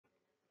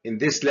In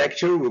this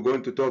lecture, we're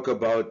going to talk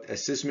about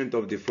assessment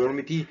of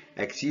deformity,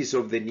 axis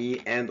of the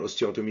knee, and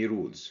osteotomy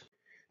rules.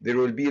 There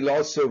will be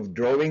lots of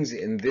drawings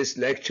in this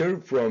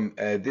lecture from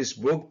this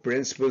book,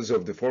 Principles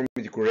of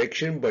Deformity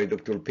Correction by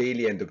Dr.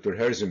 Paley and Dr.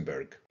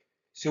 Herzenberg.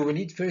 So we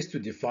need first to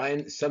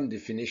define some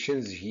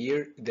definitions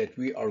here that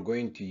we are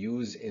going to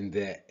use in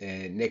the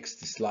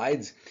next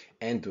slides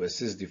and to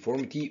assess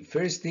deformity.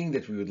 First thing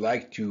that we would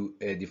like to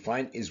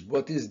define is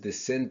what is the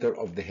center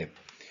of the hip.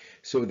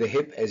 So the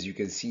hip, as you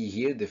can see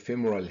here, the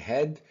femoral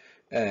head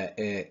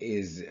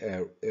is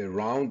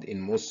round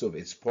in most of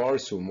its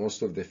parts. So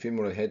most of the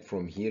femoral head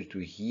from here to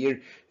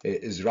here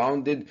is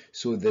rounded.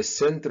 So the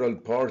central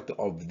part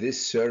of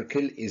this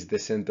circle is the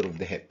center of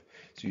the hip.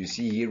 So you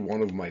see here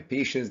one of my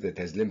patients that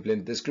has limb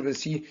length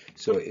discrepancy.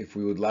 So if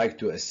we would like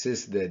to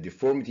assess the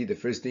deformity, the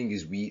first thing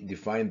is we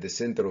define the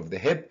center of the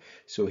hip.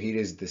 So here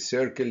is the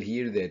circle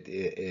here that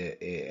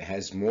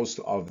has most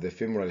of the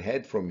femoral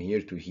head from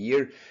here to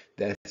here.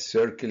 That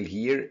circle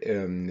here,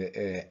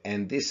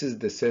 and this is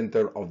the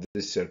center of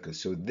this circle.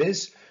 So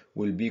this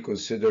will be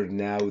considered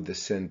now the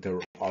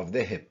center of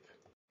the hip.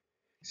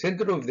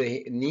 Center of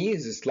the knee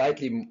is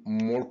slightly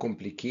more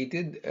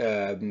complicated.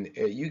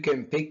 You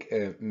can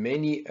pick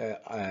many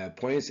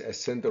points as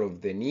center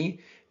of the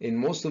knee. In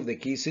most of the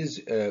cases,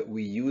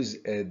 we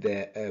use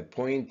the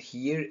point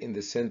here in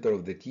the center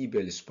of the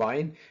tibial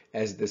spine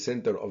as the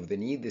center of the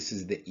knee. This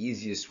is the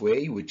easiest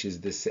way, which is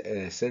the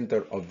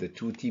center of the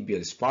two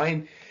tibial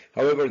spine.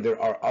 However, there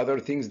are other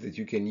things that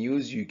you can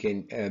use. You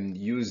can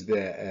use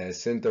the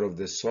center of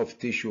the soft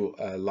tissue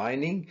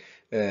lining,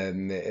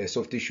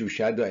 soft tissue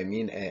shadow, I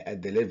mean,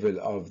 at the level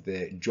of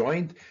the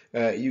joint.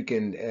 You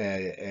can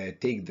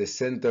take the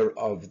center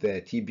of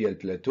the tibial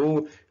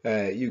plateau.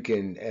 You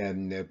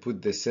can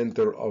put the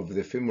center of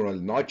the femoral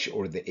notch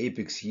or the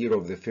apex here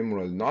of the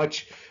femoral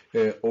notch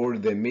or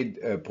the mid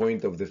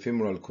point of the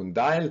femoral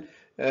condyle.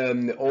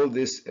 All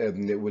this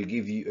will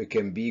give you,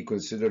 can be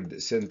considered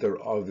the center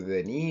of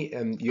the knee.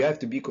 You have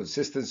to be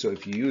consistent. So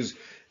if you use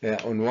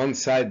on one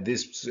side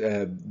this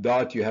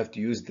dot, you have to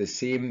use the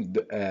same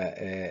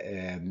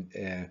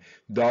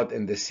dot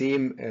and the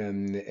same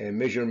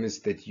measurements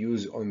that you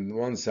use on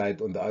one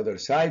side on the other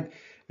side.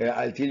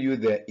 I'll tell you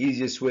the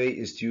easiest way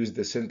is to use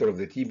the center of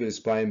the tibial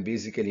spine,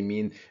 basically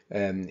mean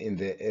in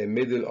the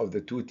middle of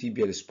the two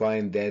tibial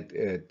spine, that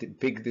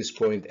pick this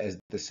point as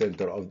the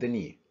center of the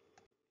knee.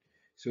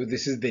 So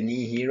this is the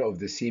knee here of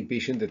the same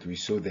patient that we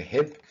saw the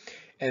hip,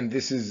 and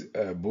this is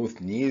both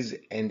knees.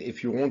 And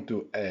if you want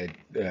to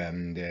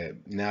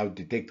now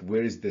detect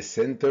where is the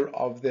center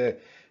of the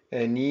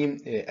knee,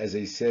 as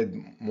I said,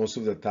 most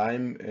of the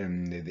time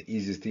the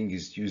easiest thing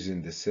is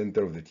using the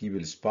center of the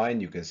tibial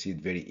spine. You can see it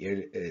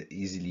very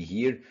easily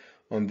here.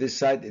 On this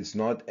side, it's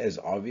not as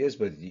obvious,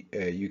 but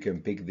you can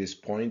pick this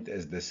point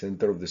as the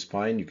center of the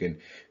spine. You can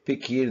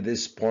pick here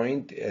this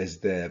point as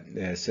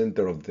the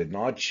center of the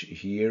notch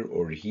here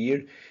or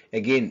here.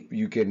 Again,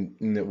 you can,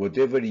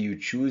 whatever you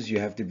choose, you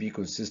have to be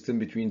consistent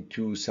between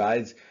two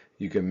sides.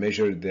 You can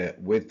measure the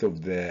width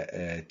of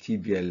the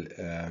tibial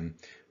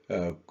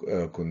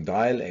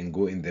condyle and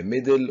go in the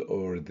middle,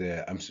 or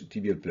the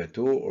tibial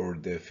plateau or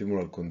the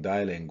femoral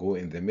condyle and go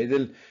in the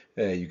middle.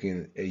 You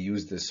can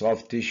use the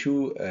soft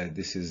tissue.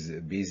 This is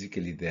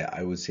basically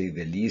I would say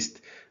the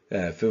least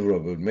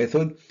favorable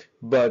method,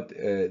 but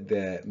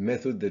the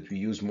method that we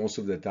use most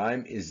of the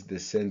time is the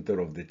center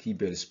of the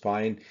tibial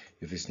spine.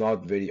 If it's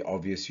not very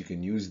obvious, you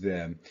can use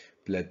the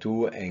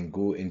plateau and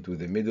go into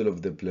the middle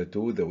of the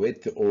plateau, the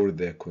width, or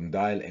the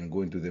condyle and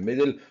go into the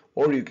middle,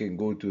 or you can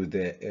go to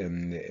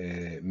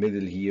the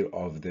middle here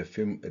of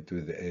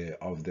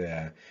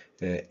the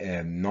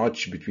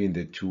notch between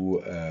the two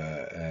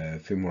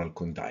femoral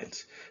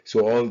condyles.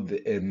 So all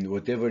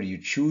whatever you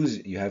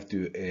choose, you have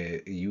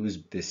to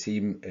use the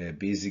same,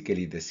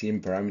 basically the same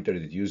parameter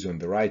that you use on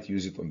the right,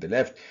 use it on the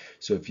left.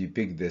 So if you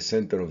pick the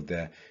center of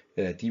the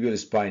tibial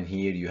spine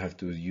here, you have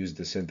to use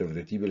the center of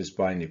the tibial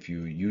spine. If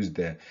you use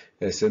the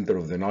center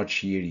of the notch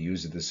here, you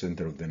use the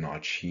center of the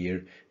notch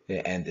here,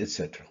 and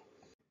etc.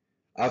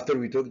 After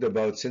we talked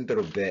about center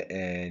of the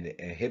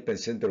hip and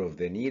center of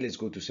the knee, let's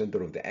go to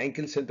center of the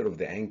ankle. Center of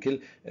the ankle,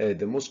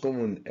 the most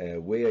common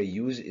way I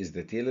use is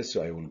the talus.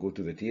 So I will go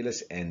to the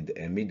talus, and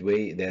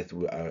midway that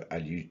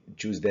I'll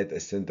choose that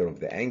as center of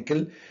the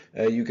ankle.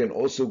 You can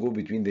also go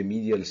between the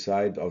medial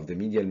side of the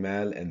medial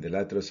mal and the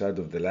lateral side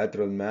of the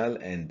lateral mal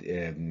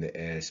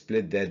and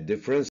split that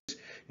difference.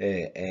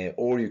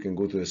 Or you can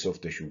go to the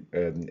soft tissue.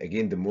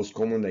 Again, the most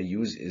common I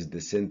use is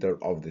the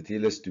center of the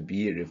talus to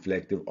be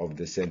reflective of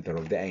the center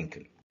of the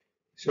ankle.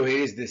 So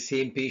here is the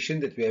same patient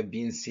that we have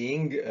been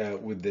seeing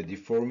with the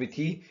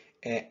deformity,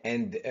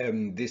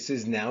 and this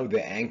is now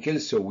the ankle.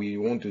 So we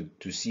want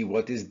to see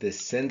what is the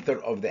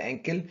center of the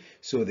ankle.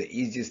 So the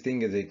easiest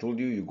thing, as I told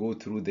you, you go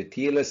through the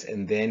talus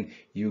and then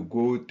you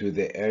go to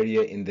the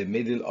area in the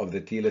middle of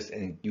the talus,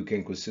 and you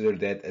can consider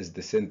that as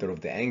the center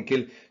of the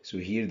ankle. So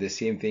here the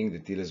same thing, the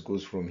talus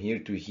goes from here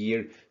to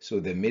here, so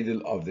the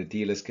middle of the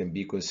talus can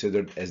be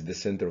considered as the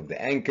center of the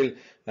ankle.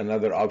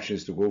 Another option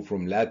is to go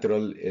from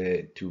lateral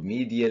to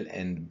medial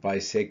and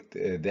bisect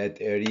that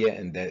area,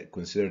 and that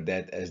consider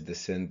that as the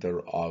center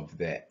of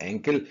the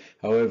ankle.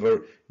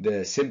 However,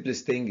 the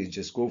simplest thing is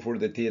just go for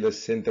the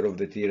talus. Center of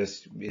the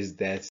talus is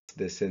that's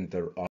the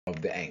center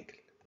of the ankle.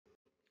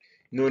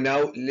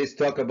 Now let's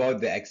talk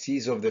about the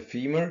axes of the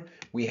femur.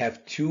 We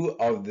have two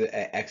of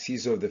the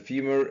axes of the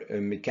femur,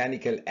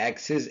 mechanical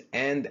axis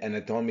and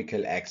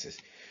anatomical axis.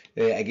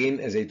 Again,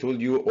 as I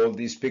told you, all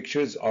these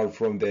pictures are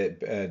from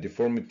the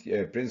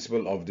deformity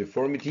principle of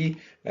deformity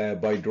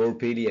by Dror,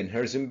 Paley, and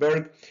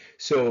Herzenberg.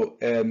 So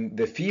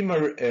the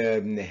femur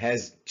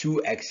has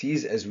two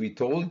axes, as we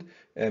told,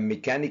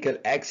 mechanical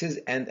axis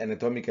and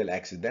anatomical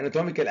axis. The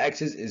anatomical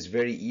axis is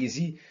very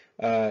easy.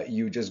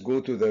 You just go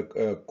to the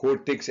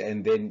cortex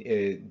and then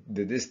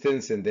the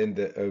distance and then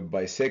the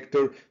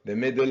bisector, the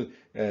middle.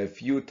 A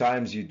few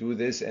times you do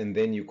this and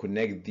then you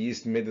connect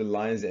these middle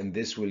lines, and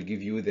this will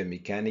give you the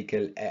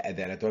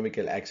the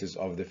anatomical axis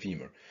of the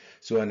femur.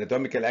 So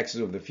anatomical axis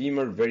of the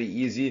femur, very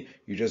easy.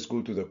 You just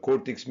go to the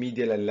cortex,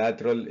 medial and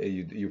lateral.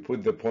 You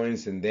put the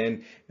points and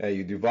then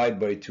you divide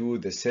by 2.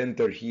 The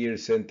center here,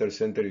 center,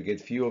 you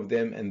get few of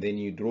them, and then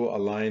you draw a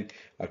line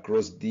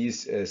across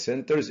these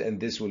centers,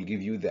 and this will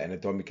give you the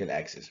anatomical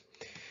axis.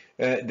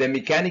 The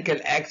mechanical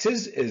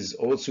axis is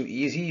also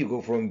easy. You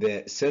go from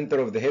the center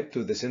of the hip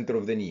to the center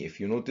of the knee.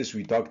 If you notice,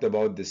 we talked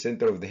about the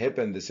center of the hip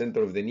and the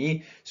center of the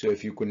knee. So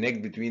if you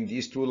connect between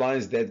these two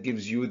lines, that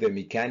gives you the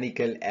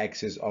mechanical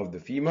axis of the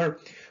femur.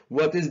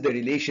 What is the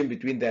relation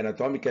between the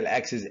anatomical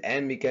axis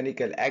and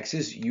mechanical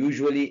axis?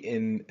 Usually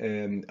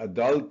in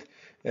adult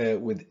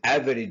with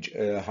average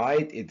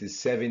height, it is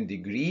 7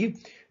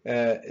 degrees.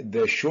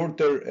 The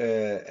shorter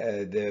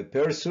the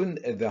person,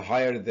 the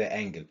higher the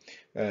angle.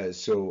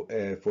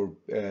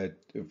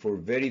 For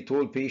very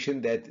tall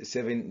patient, that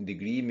 7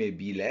 degrees may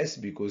be less,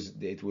 because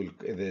it will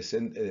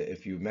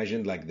if you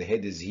imagine like the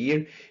head is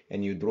here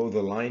and you draw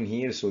the line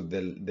here, so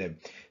the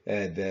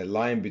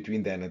line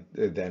between the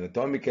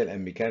anatomical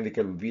and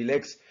mechanical will be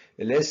less.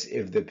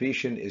 If the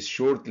patient is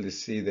short, let's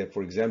say that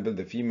for example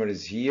the femur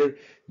is here,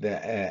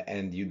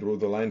 and you draw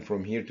the line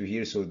from here to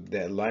here, so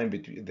the line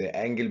between the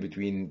angle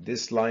between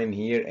this line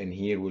here and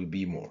here will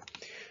be more.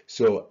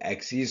 So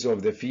axis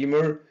of the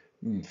femur,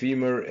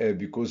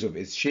 because of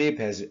its shape,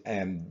 has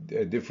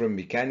different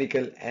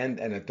mechanical and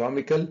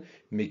anatomical.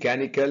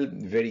 Mechanical,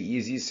 very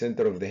easy,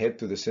 center of the hip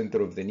to the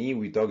center of the knee.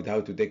 We talked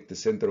how to take the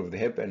center of the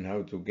hip and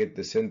how to get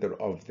the center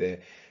of the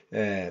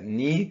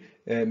knee.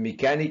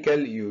 Mechanical,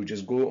 you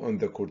just go on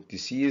the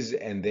cortices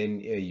and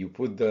then you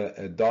put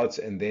the dots,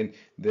 and then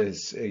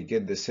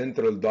get the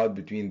central dot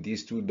between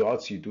these two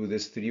dots. You do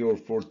this 3 or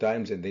 4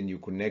 times, and then you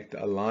connect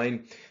a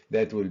line.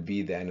 That will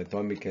be the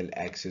anatomical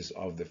axis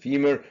of the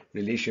femur.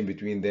 Relation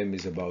between them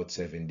is about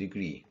 7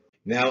 degrees.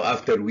 Now,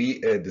 after we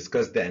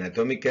discussed the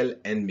anatomical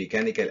and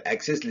mechanical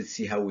axis, let's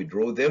see how we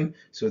draw them.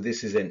 So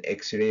this is an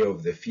X-ray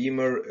of the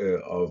femur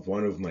of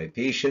one of my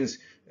patients,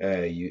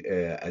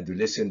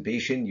 adolescent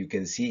patient. You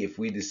can see if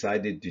we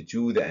decided to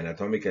do the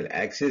anatomical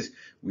axis,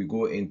 we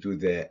go into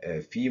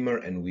the femur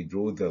and we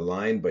draw the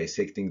line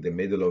bisecting the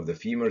middle of the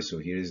femur. So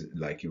here's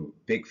like you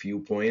pick few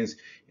points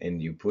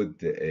and you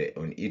put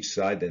on each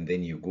side, and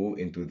then you go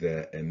into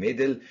the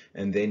middle,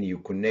 and then you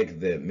connect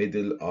the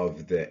middle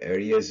of the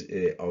areas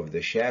of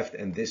the shaft,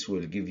 and this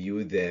will give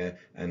you the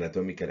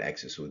anatomical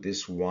axis. So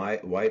this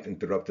white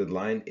interrupted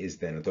line is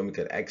the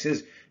anatomical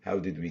axis. How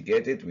did we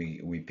get it?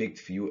 We picked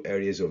few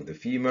areas of the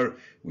femur,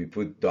 we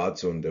put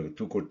dots on the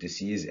 2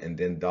 cortices, and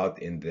then dot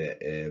in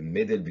the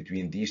middle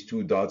between these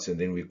 2 dots, and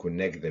then we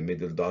connect the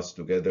middle dots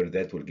together.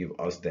 That will give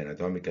us the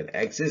anatomical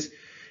axis.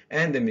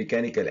 And the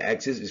mechanical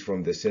axis is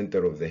from the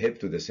center of the hip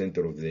to the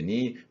center of the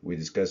knee. We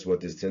discussed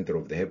what is center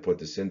of the hip,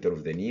 what is center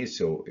of the knee.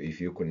 So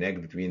if you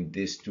connect between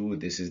these two,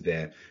 this is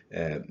the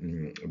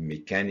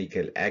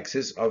mechanical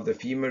axis of the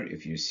femur.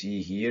 If you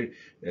see here,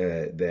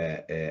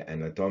 the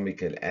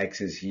anatomical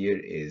axis here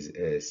is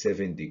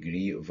 7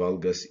 degree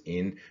valgus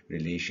in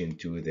relation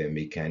to the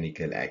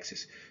mechanical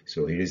axis.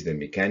 So here is the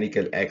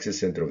mechanical axis,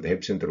 center of the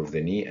hip, center of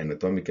the knee,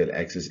 anatomical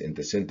axis in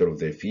the center of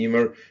the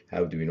femur.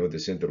 How do we know the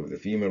center of the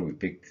femur? We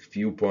pick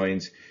few points.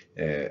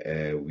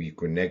 We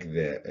connect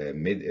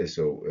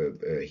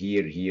the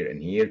here, here,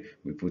 and here.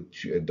 We put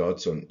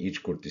dots on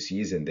each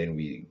cortices, and then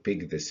we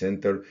pick the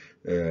center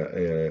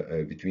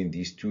between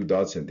these 2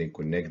 dots, and then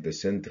connect the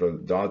central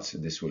dots.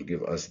 This will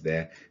give us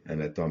the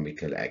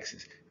anatomical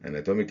axis.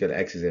 Anatomical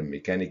axis and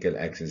mechanical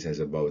axis has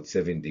about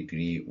 7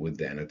 degrees, with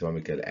the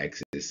anatomical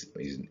axis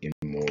is in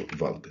more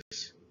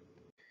valgus.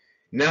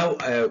 Now,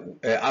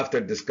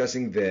 after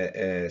discussing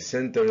the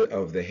center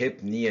of the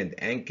hip, knee, and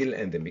ankle,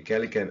 and the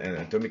mechanical and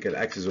anatomical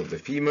axis of the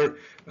femur,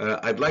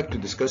 I'd like to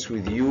discuss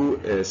with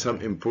you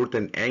some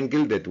important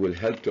angle that will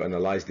help to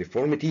analyze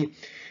deformity.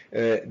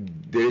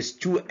 There's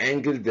two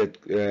angles that,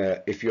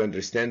 if you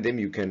understand them,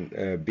 you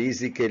can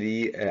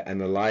basically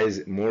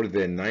analyze more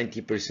than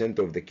 90%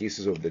 of the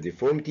cases of the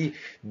deformity.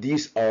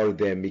 These are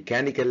the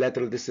mechanical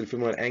lateral distal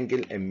femoral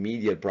angle and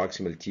medial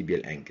proximal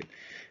tibial angle.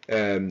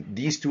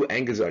 These two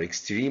angles are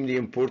extremely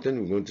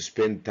important. We're going to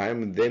spend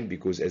time on them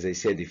because, as I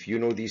said, if you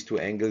know these two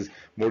angles,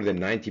 more than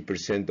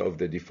 90% of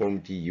the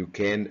deformity you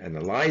can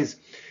analyze.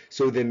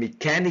 So the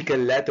mechanical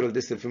lateral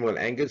distal femoral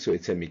angle, so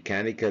it's a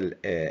mechanical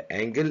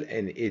angle,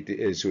 and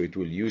so it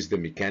will use the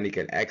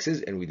mechanical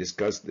axis, and we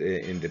discussed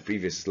in the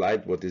previous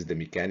slide what is the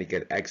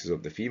mechanical axis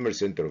of the femur,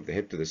 center of the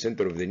hip to the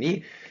center of the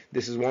knee.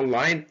 This is one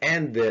line,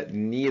 and the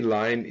knee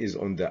line is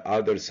on the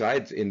other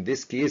side. In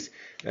this case,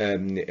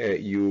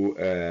 you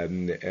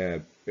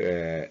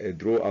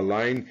draw a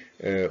line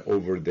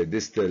over the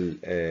distal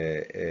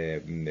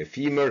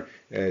femur,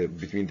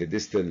 between the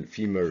distal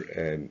femur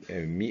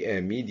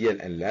medial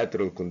and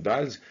lateral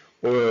condyles,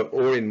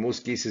 or in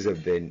most cases,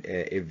 if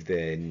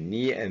the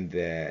knee and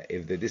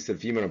if the distal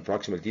femur and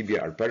proximal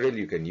tibia are parallel,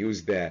 you can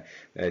use the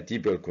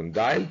tibial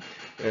condyle,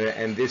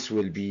 and this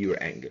will be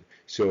your angle.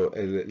 So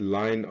a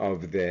line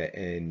of the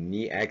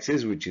knee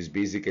axis, which is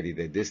basically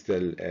the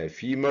distal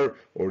femur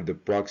or the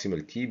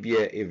proximal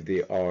tibia, if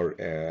they are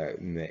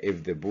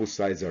if the both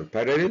sides are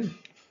parallel,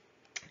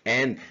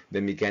 and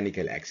the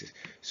mechanical axis.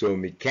 So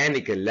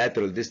mechanical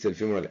lateral distal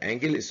femoral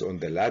angle is on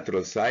the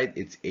lateral side,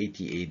 it's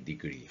 88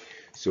 degrees.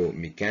 So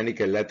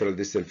mechanical lateral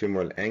distal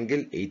femoral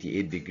angle,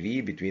 88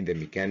 degrees between the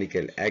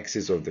mechanical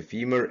axis of the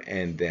femur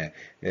and the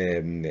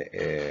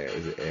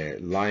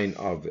line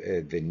of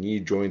the knee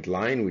joint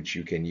line, which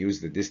you can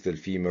use the distal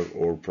femur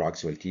or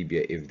proximal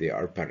tibia if they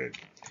are parallel.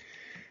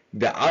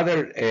 The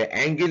other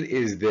angle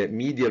is the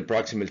medial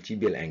proximal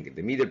tibial angle.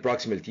 The medial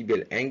proximal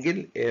tibial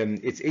angle,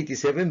 it's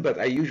 87, but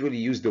I usually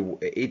use the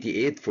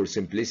 88 for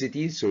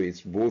simplicity. So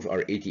it's both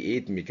are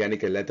 88,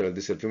 mechanical lateral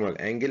distal femoral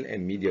angle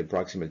and medial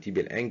proximal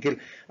tibial angle.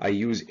 I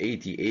use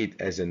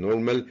 88 as a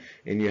normal,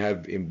 and you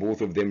have in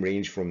both of them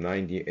range from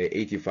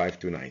 85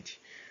 to 90.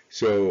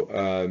 So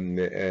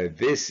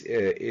this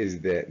is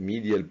the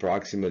medial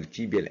proximal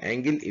tibial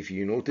angle. If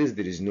you notice,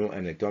 there is no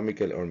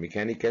anatomical or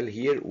mechanical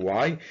here.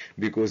 Why?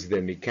 Because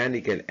the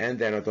mechanical and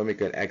the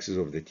anatomical axis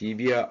of the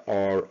tibia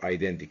are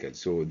identical.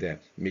 So the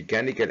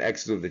mechanical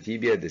axis of the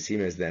tibia the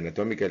same as the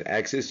anatomical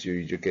axis.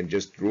 You can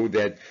just draw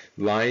that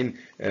line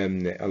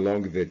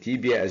along the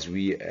tibia as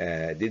we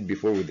did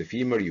before with the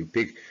femur. You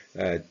pick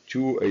a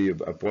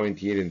point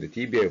here in the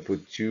tibia, you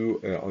put two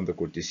on the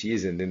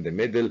cortices and in the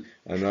middle,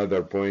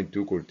 another point,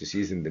 two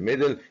cortices in the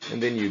middle,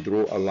 and then you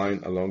draw a line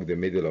along the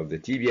middle of the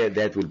tibia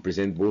that will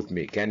present both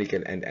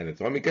mechanical and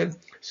anatomical.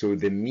 So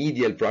the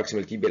medial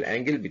proximal tibial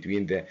angle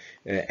between the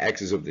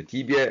axis of the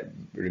tibia,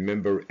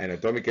 remember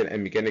anatomical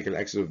and mechanical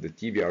axis of the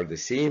tibia are the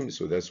same,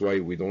 so that's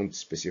why we don't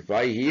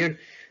specify here.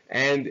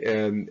 And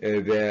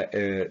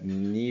the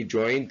knee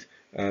joint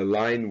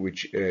line,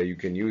 which you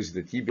can use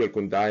the tibial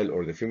condyle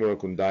or the femoral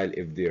condyle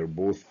if they are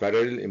both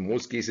parallel. In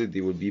most cases they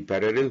will be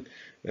parallel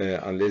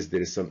unless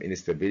there is some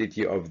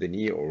instability of the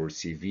knee or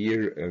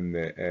severe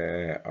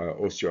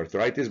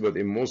osteoarthritis, but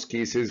in most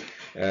cases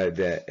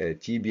the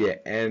tibia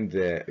and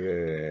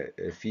the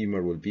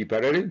femur will be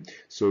parallel.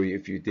 So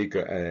if you take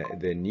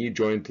the knee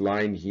joint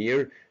line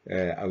here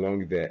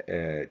along the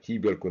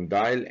tibial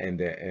condyle and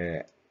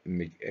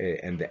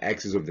the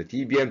axis of the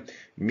tibia,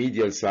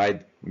 medial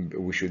side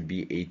we should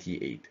be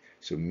 88.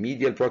 So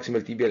medial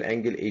proximal tibial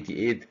angle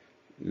 88,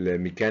 the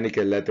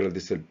mechanical lateral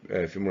distal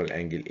femoral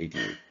angle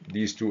 88.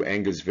 These two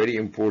angles very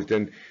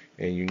important,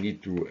 and you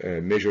need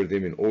to measure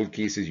them in all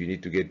cases. You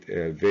need to get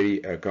very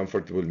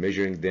comfortable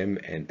measuring them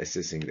and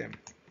assessing them.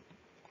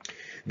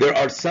 There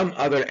are some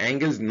other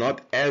angles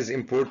not as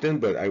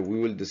important, but we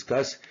will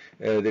discuss.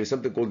 There is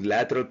something called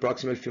lateral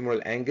proximal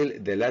femoral angle.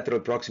 The lateral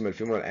proximal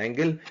femoral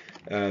angle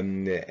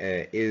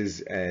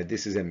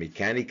this is a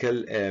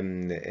mechanical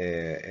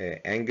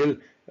angle.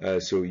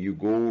 So you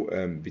go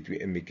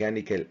between a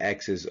mechanical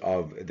axis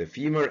of the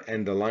femur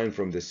and the line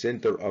from the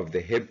center of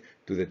the hip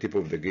to the tip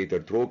of the greater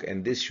trunk,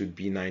 and this should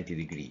be 90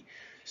 degrees.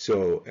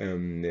 So,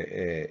 in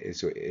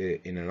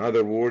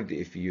another word,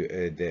 if you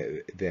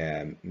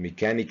the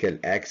mechanical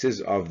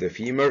axis of the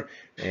femur,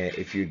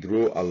 if you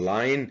draw a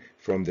line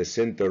from the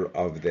center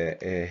of the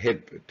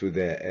hip to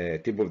the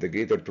tip of the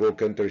greater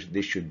trochanter,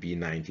 this should be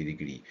 90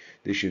 degrees.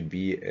 This should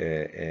be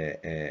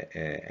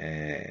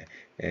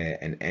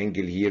an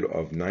angle here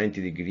of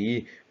 90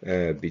 degrees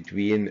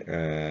between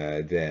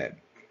the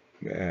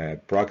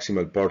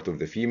proximal part of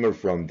the femur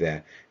from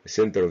the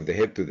center of the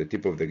hip to the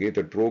tip of the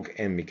greater trunk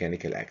and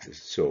mechanical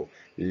axis. So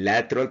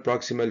lateral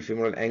proximal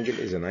femoral angle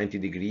is a 90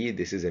 degrees.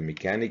 This is a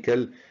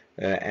mechanical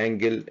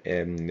angle,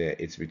 and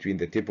it's between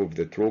the tip of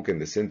the trunk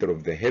and the center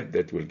of the hip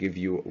that will give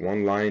you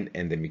one line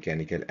and the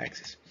mechanical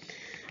axis.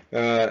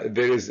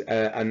 There is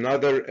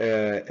another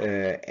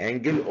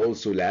angle,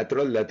 also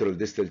lateral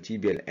distal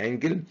tibial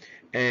angle.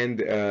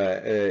 and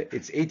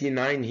it's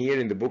 89 here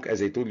in the book.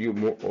 As I told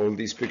you, all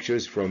these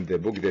pictures from the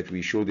book that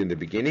we showed in the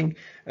beginning,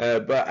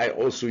 but I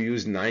also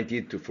use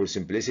 90 for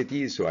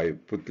simplicity, so I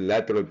put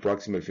lateral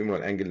proximal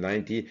femoral angle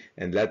 90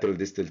 and lateral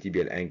distal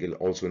tibial angle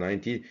also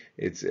 90.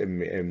 It's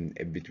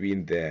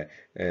between the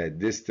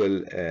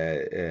distal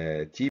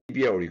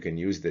tibia, or you can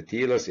use the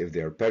talus if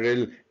they are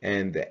parallel,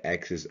 and the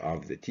axis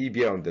of the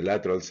tibia. On the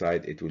lateral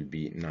side it will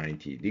be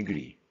 90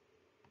 degree.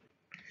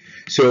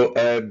 So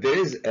there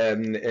is a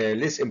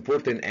less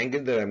important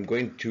angle that I'm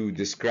going to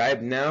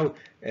describe now.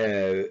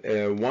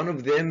 One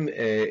of them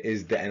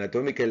is the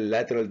anatomical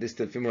lateral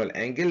distal femoral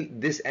angle.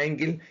 This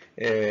angle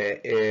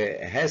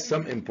has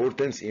some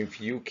importance in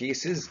few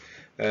cases.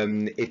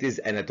 It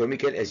is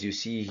anatomical, as you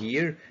see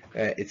here.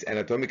 It's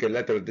anatomical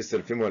lateral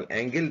distal femoral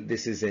angle.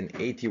 This is an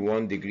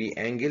 81-degree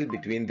angle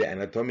between the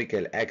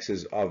anatomical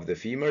axis of the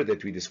femur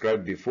that we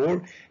described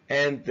before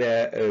and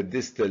the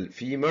distal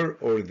femur,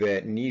 or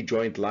the knee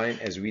joint line,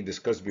 as we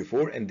discussed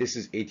before, and this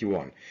is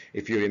 81.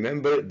 If you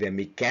remember, the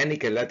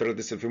mechanical lateral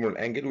distal femoral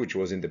angle, which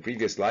was in the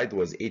previous slide,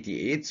 was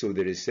 88, so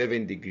there is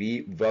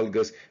 7-degree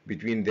valgus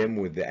between them,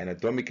 with the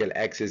anatomical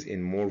axis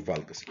in more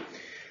valgus.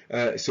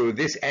 So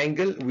this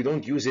angle, we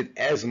don't use it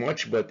as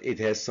much, but it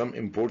has some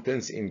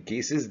importance in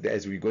cases,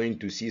 as we're going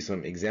to see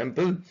some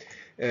example.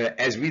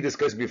 As we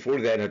discussed before,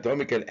 the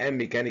anatomical and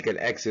mechanical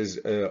axis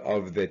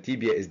of the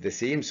tibia is the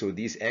same, so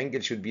this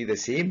angle should be the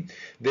same.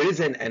 There is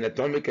an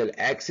anatomical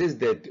axis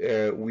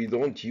that we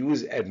don't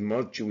use as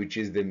much, which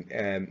is the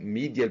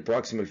medial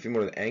proximal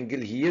femoral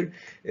angle here.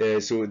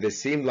 So the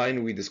same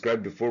line we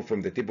described before,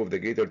 from the tip of the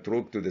greater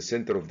trunk to the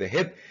center of the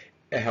hip.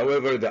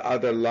 However, the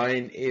other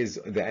line is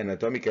the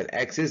anatomical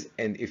axis,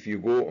 and if you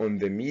go on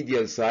the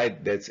medial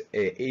side, that's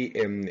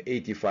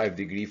 85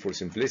 degree for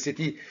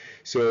simplicity.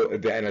 So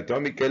the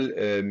anatomical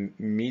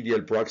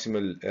medial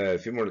proximal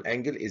femoral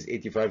angle is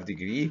 85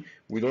 degree.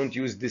 We don't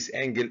use this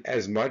angle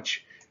as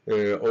much.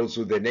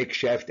 Also, the neck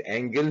shaft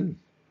angle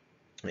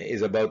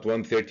is about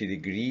 130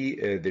 degree.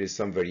 There is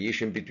some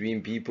variation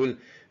between people.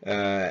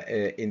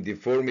 In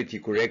deformity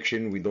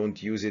correction, we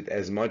don't use it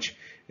as much.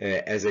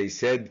 As I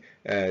said,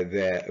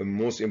 the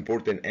most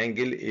important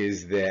angle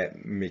is the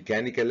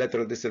mechanical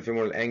lateral distal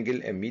femoral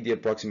angle, and medial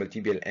proximal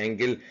tibial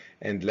angle,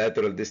 and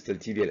lateral distal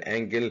tibial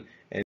angle,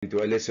 and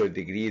to a lesser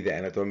degree the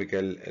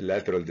anatomical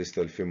lateral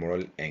distal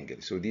femoral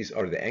angle. So these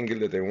are the angles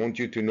that I want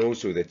you to know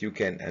so that you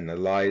can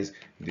analyze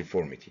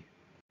deformity.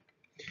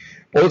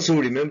 Also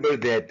remember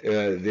that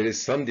there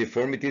is some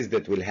deformities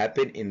that will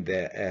happen in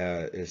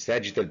the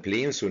sagittal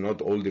plane, so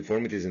not all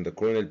deformities in the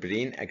coronal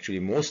plane. Actually,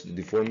 most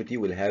deformity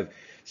will have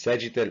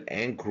sagittal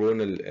and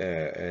coronal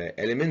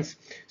elements,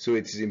 so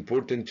it is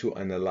important to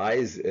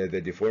analyze the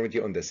deformity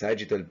on the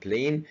sagittal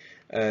plane.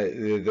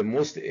 The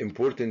most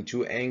important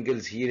two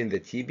angles here in the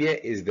tibia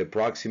is the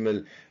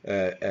proximal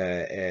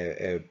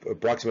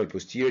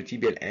posterior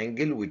tibial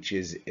angle, which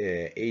is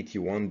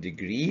 81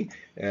 degree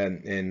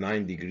and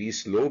 9 degree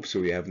slope.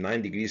 So we have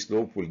 9 degree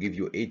slope will give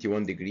you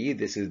 81 degree.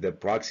 This is the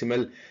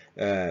posterior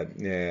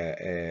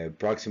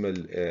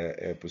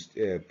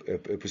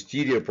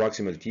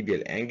proximal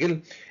tibial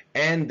angle,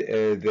 and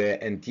the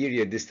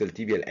anterior distal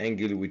tibial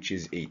angle, which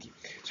is 80.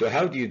 So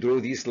how do you draw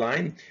this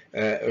line?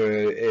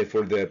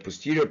 For the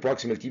posterior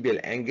proximal tibial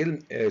angle,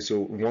 so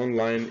one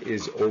line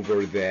is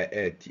over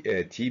the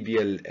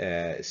tibial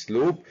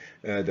slope,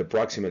 the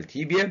proximal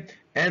tibia,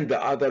 and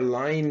the other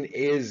line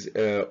is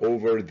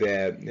over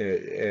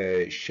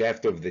the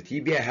shaft of the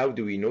tibia. How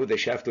do we know the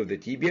shaft of the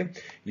tibia?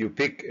 You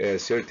pick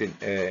certain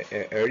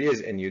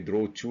areas and you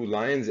draw two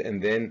lines,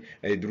 and then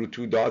draw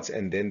two dots,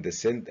 and then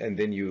and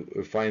then you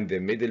find the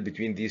middle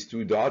between these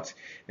two dots,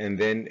 and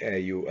then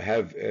you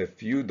have a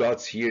few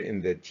dots here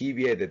in the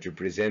tibia that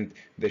represent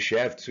the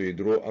shaft, so you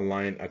draw a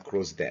line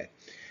across that.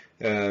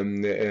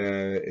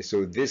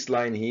 So this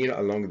line here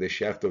along the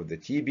shaft of the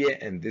tibia,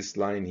 and this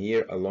line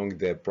here along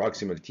the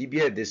proximal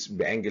tibia, this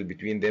angle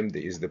between them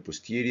is the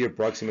posterior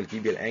proximal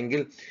tibial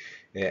angle.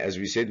 As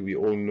we said, we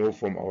all know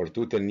from our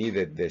total knee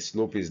that the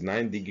slope is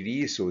 9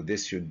 degrees, so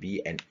this should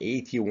be an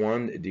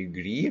 81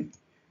 degree.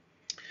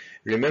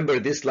 Remember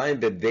this line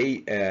that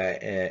they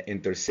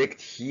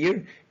intersect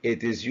here,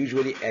 it is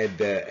usually at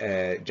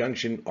the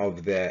junction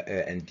of the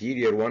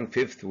anterior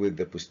 1/5 with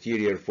the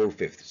posterior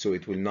 4/5. So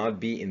it will not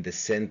be in the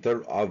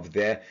center of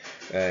the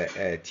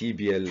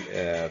tibial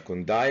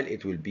condyle,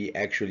 it will be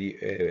actually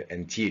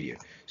anterior.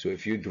 So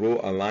if you draw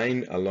a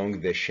line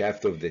along the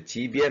shaft of the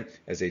tibia,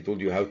 as I told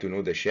you how to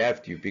know the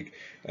shaft, you pick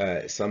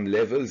some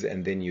levels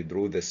and then you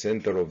draw the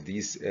center of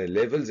these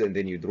levels, and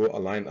then you draw a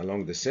line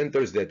along the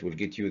centers that will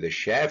get you the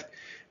shaft,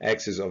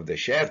 axis of the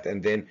shaft,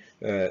 and then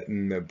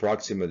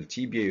proximal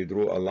tibia, you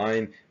draw a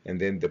line, and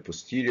then the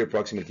posterior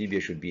proximal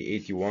tibia should be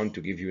 81 to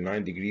give you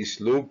 9 degrees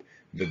slope.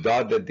 The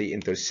dot that they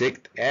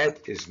intersect at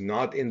is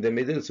not in the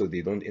middle, so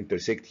they don't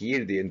intersect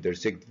here, they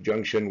intersect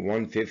junction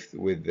 1/5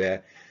 with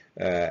the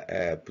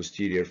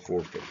posterior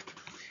 4/5.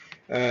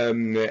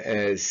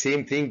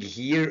 Same thing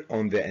here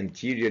on the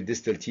anterior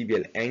distal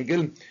tibial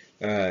angle.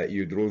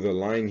 You draw the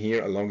line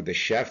here along the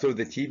shaft of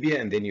the tibia,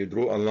 and then you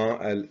draw a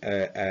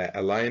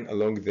line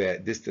along the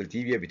distal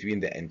tibia between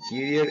the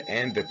anterior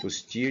and the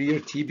posterior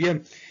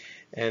tibia.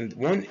 And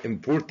one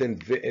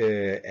important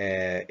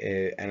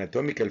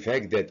anatomical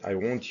fact that I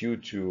want you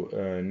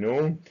to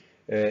know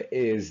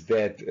is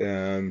that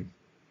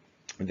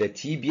the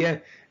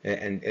tibia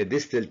and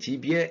distal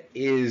tibia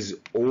is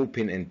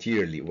open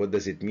anteriorly. What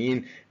does it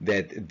mean?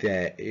 That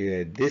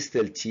the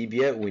distal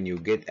tibia, when you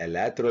get a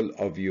lateral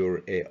of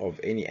your of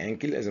any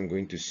ankle, as I'm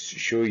going to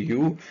show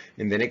you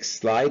in the next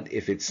slide,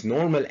 if it's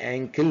normal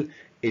ankle,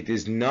 it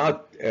is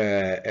not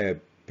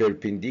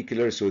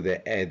perpendicular, so the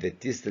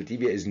distal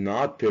tibia is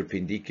not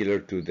perpendicular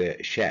to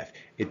the shaft.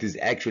 It is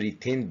actually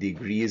 10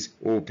 degrees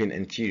open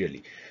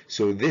anteriorly.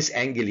 So this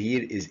angle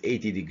here is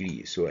 80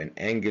 degrees. So an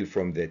angle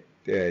from the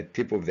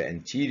tip of the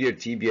anterior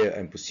tibia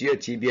and posterior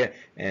tibia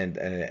and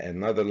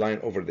another line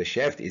over the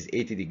shaft is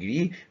 80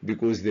 degree,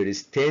 because there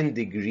is 10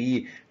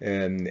 degree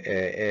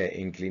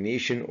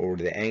inclination, or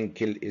the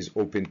ankle is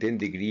open 10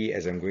 degree,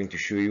 as I'm going to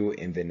show you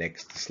in the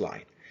next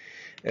slide.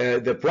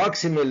 The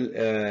proximal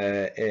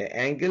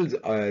angles,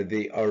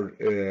 they are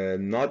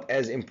not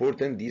as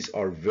important. These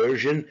are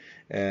version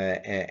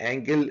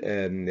angle.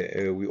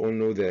 We all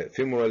know the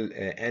femoral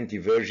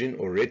anteversion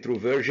or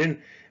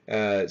retroversion.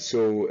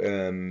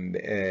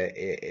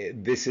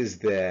 This is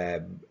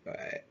the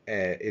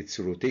it's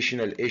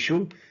rotational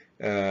issue.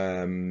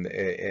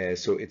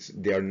 So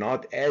they are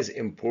not as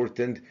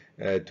important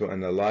to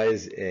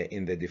analyze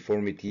in the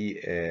deformity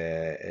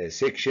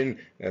section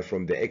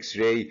from the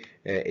X-ray.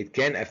 It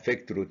can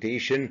affect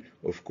rotation,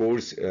 of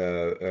course,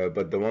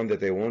 but the one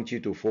that I want you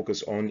to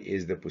focus on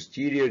is the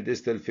posterior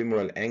distal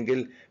femoral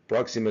angle,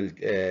 proximal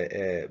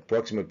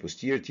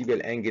posterior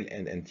tibial angle,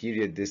 and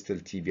anterior distal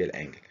tibial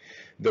angle.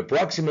 The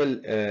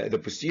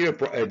posterior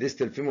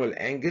distal femoral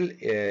angle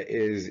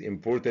is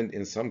important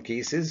in some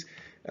cases.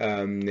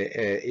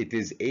 It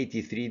is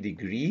 83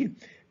 degree,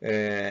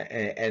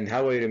 and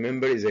how I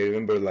remember is I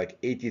remember like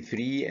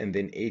 83 and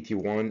then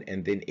 81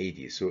 and then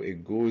 80. So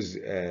it goes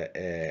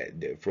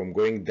from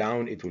going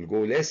down, it will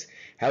go less.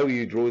 How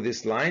you draw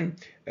this line?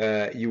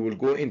 You will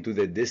go into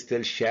the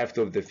distal shaft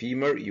of the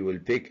femur. You will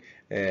pick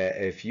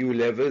a few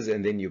levels,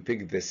 and then you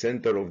pick the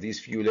center of these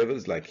few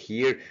levels, like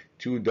here,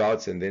 2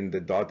 dots and then the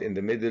dot in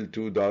the middle,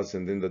 2 dots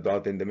and then the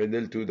dot in the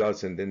middle, 2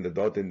 dots and then the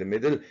dot in the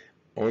middle.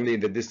 Only in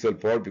the distal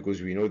part,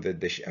 because we know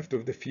that the shaft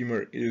of the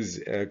femur is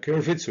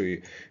curved, so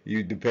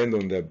you depend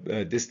on the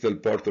distal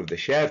part of the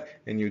shaft,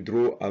 and you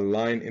draw a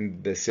line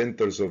in the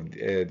centers of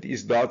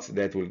these dots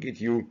that will get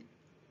you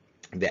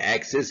the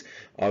axis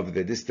of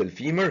the distal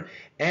femur,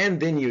 and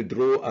then you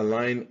draw a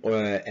line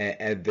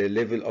at the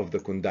level of the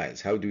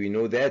condyles. How do we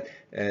know that?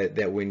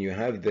 That when you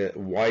have the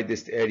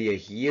widest area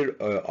here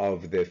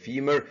of the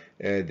femur,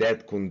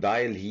 that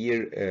condyle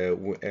here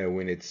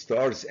when it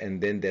starts,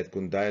 and then that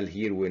condyle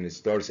here when it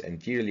starts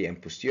anteriorly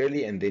and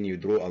posteriorly, and then you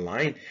draw a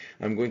line.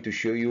 I'm going to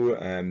show you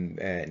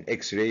an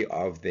X-ray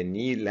of the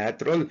knee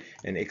lateral,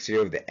 an X-ray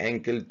of the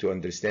ankle, to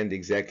understand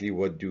exactly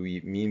what do we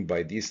mean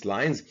by these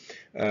lines.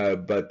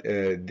 But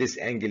this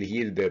angle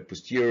here, the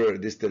posterior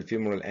distal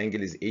femoral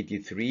angle, is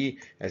 83.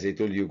 As I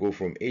told you, go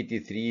from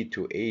 83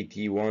 to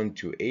 81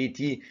 to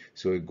 80,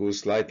 so it goes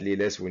slightly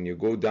less when you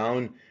go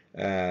down.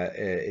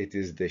 It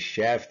is the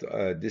shaft,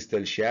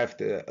 distal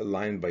shaft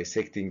line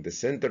bisecting the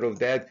center of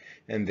that,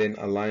 and then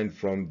a line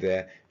from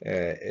the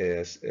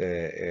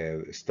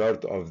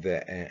start of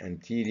the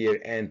anterior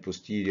and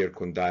posterior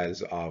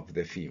condyles of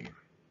the femur.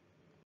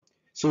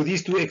 So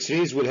these two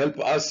X-rays will help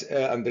us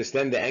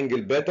understand the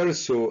angle better.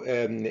 So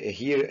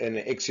here an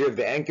X-ray of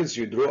the ankles,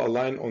 you draw a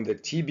line on the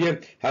tibia.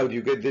 How do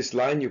you get this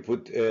line? You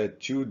put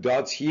 2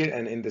 dots here,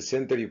 and in the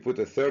center you put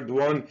a third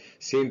one.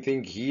 Same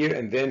thing here,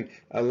 and then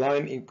a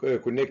line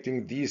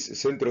connecting these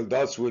central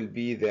dots will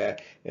be the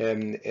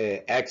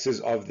axis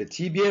of the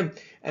tibia.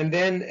 And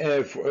then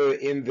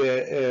in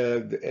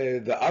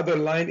the other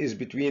line is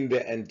between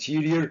the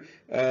anterior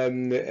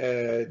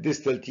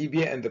distal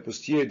tibia and the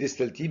posterior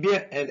distal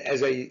tibia. And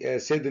as I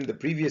said in the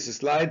previous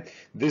slide,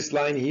 this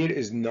line here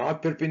is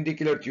not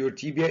perpendicular to your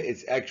tibia.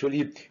 It's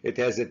actually, it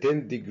has a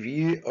 10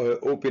 degree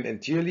open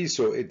anteriorly,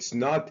 so it's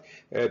not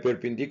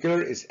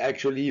perpendicular. It's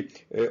actually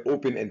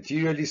open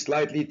anteriorly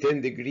slightly,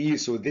 10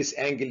 degrees. So this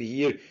angle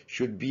here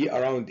should be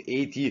around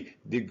 80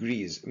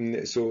 degrees.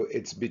 So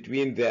it's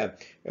between the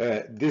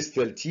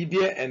distal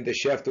tibia and the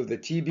shaft of the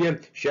tibia.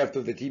 Shaft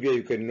of the tibia,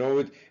 you can know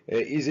it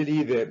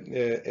easily,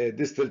 the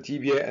distal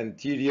tibia,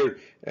 anterior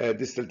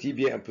distal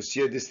tibia and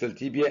posterior distal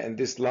tibia, and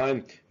this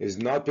line is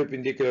not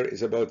perpendicular,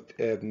 is about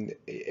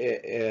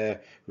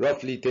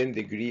roughly 10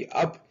 degree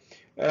up.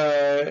 Here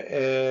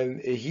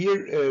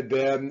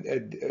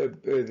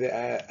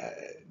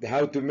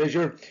how to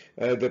measure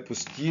the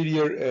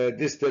posterior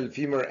distal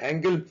femur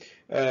angle.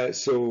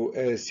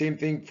 Same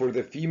thing for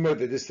the femur,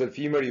 the distal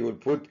femur, you will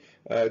put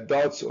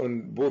dots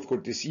on both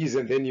cortices,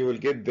 and then you will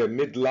get the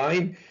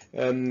midline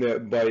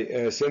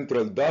by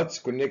central dots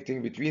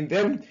connecting between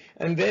them.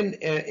 And then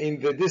in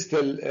the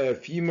distal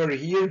femur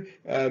here,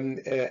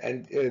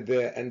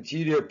 the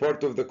anterior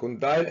part of the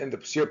condyle and the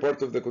posterior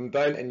part of the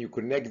condyle, and you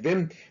connect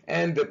them,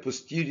 and the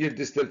posterior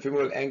distal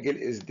femoral angle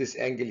is this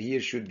angle here,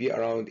 should be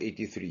around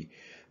 83.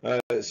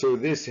 So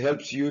this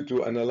helps you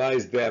to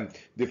analyze the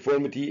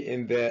deformity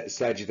in the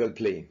sagittal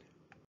plane.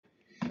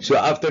 So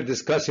after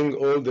discussing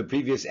all the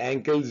previous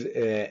angles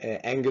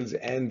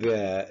and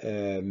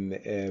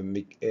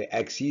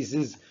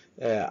axes,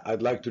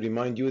 I'd like to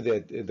remind you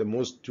that the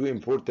most two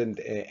important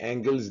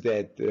angles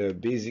that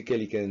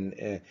basically can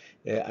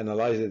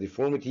analyze the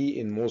deformity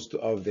in most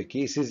of the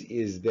cases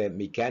is the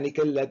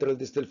mechanical lateral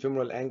distal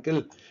femoral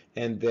angle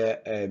and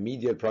the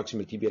medial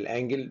proximal tibial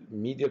angle.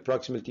 Medial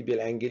proximal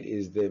tibial angle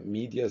is the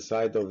medial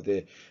side of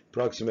the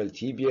proximal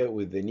tibia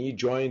with the knee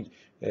joint.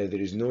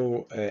 There is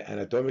no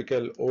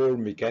anatomical or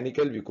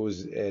mechanical,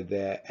 because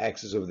the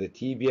axis of the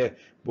tibia,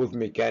 both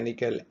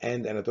mechanical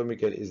and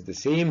anatomical, is the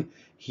same.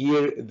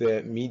 Here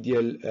the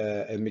medial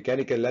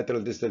mechanical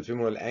lateral distal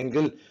femoral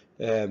angle,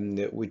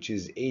 which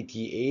is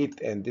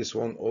 88, and this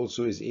one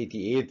also is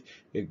 88.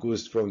 It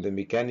goes from the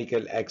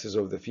mechanical axis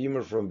of the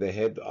femur, from the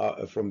head,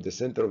 from the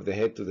center of the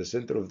head to the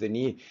center of the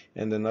knee,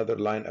 and another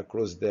line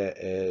across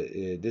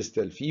the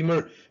distal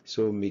femur.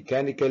 So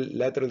mechanical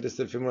lateral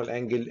distal femoral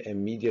angle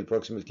and medial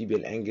proximal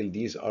tibial angle,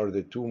 these are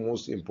the two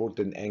most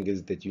important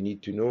angles that you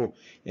need to know,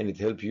 and it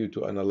helps you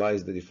to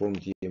analyze the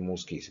deformity in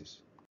most cases.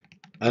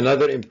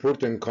 Another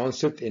important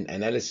concept in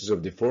analysis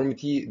of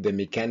deformity, the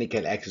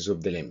mechanical axis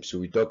of the limb. So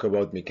we talk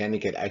about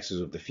mechanical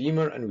axis of the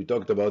femur, and we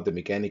talked about the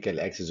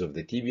mechanical axis of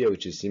the tibia,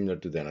 which is similar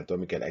to the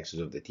anatomical axis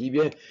of the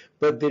tibia,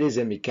 but there is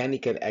a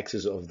mechanical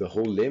axis of the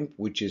whole limb,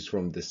 which is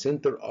from the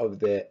center of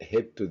the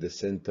hip to the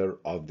center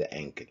of the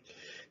ankle.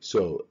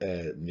 So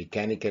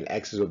mechanical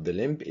axis of the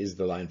limb is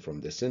the line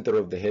from the center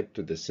of the hip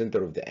to the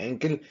center of the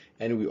ankle,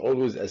 and we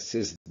always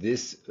assist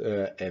this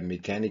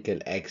mechanical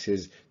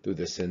axis to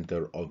the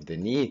center of the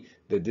knee.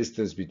 The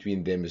distance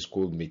between them is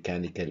called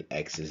mechanical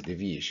axis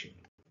deviation.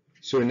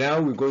 So now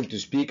we're going to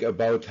speak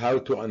about how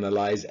to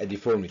analyze a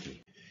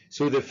deformity.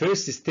 So the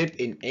first step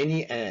in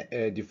any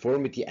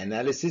deformity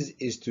analysis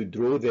is to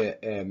draw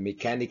the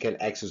mechanical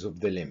axis of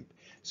the limb.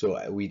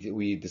 So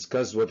we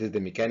discussed what is the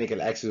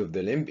mechanical axis of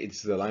the limb.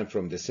 It's the line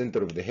from the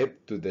center of the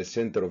hip to the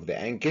center of the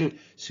ankle.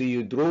 So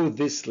you draw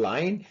this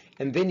line,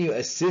 and then you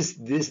assess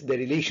the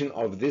relation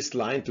of this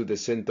line to the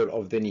center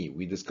of the knee.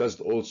 We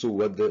discussed also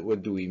what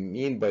do we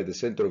mean by the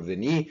center of the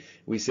knee.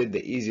 We said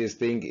the easiest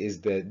thing is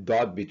the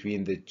dot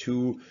between the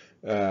two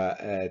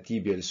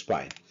tibial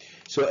spine.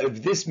 So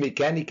if this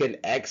mechanical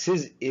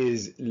axis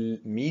is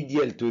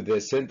medial to the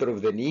center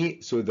of the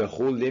knee, so the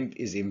whole limb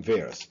is in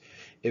varus.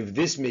 If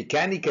this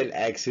mechanical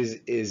axis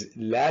is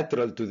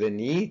lateral to the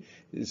knee,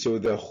 so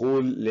the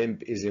whole limb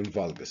is in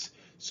valgus.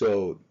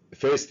 So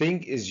first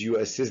thing is you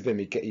assess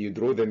you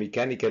draw the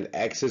mechanical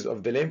axis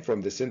of the limb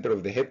from the center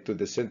of the hip to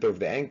the center of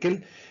the ankle,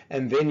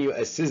 and then you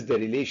assess the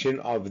relation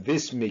of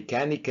this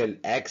mechanical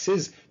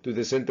axis to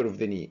the center of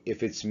the knee.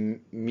 If it's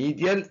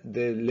medial,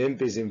 the limb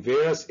is in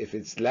varus. If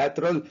it's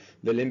lateral,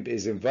 the limb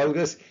is in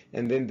valgus.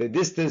 And then the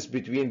distance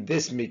between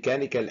this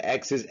mechanical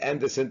axis and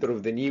the center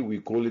of the knee, we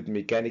call it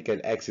mechanical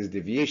axis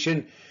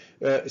deviation.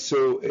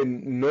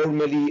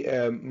 Normally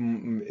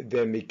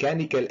the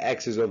mechanical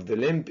axis of the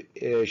limb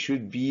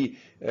should be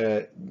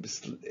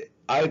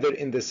either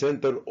in the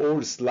center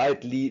or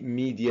slightly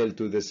medial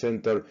to the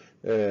center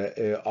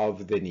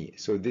of the knee.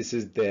 So this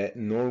is the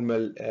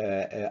normal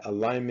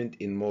alignment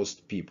in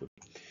most people.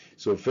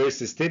 So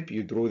first step,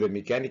 you draw the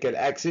mechanical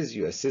axis,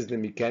 you assess the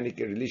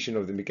mechanical relation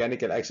of the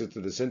mechanical axis to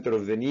the center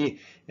of the knee,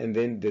 and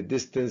then the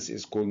distance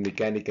is called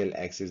mechanical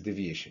axis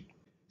deviation.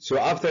 So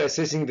after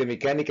assessing the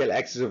mechanical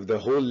axis of the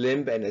whole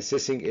limb and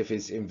assessing if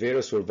it's in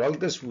varus or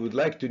valgus, we would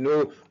like to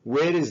know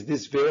where is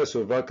this varus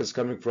or valgus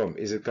coming from.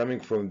 Is it coming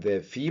from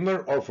the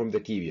femur or from the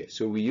tibia?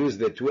 So we use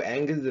the two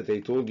angles that I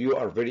told you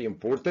are very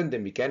important, the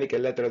mechanical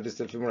lateral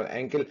distal femoral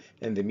angle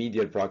and the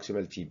medial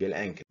proximal tibial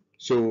angle.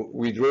 So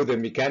we draw the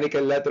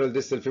mechanical lateral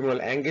distal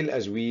femoral angle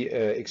as we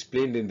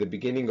explained in the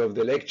beginning of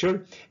the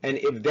lecture, and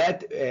if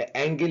that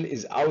angle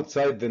is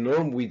outside the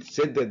norm, we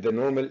said that the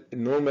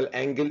normal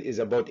angle is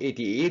about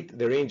 88.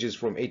 The range is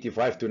from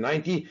 85 to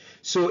 90.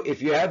 So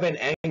if you have an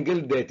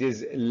angle that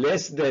is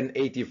less than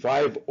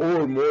 85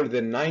 or more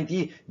than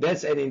 90,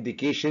 that's an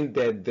indication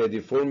that the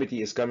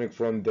deformity is coming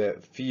from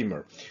the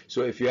femur.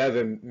 So if you have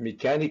a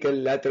mechanical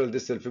lateral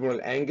distal femoral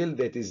angle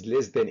that is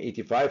less than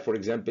 85, for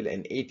example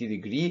an 80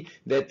 degree,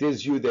 that tells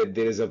you that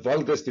there is a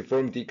valgus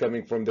deformity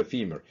coming from the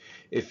femur.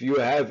 If you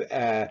have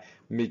a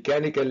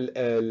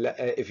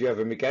if you have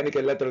a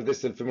mechanical lateral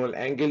distal femoral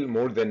angle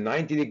more than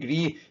 90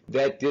 degrees,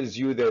 that tells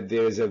you that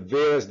there is a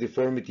varus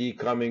deformity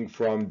coming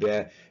from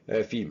the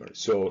femur.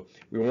 So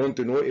we want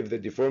to know if the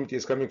deformity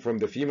is coming from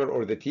the femur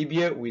or the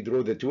tibia. We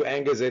draw the two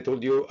angles I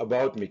told you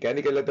about: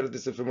 mechanical lateral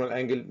distal femoral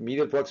angle,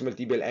 medial proximal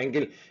tibial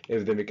angle.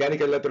 If the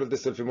mechanical lateral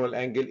distal femoral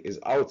angle is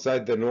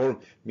outside the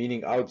norm,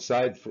 meaning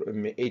outside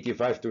from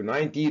 85 to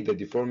 90, the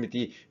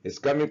deformity is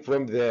coming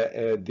from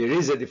there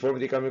is a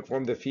deformity coming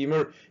from the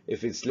femur.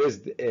 If it's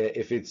less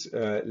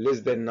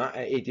than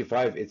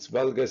 85, it's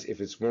valgus. If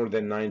it's more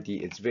than 90,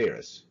 it's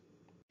varus.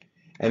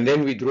 And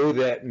then we draw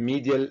the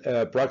medial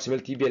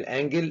proximal tibial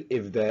angle.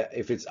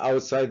 If it's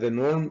outside the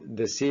norm,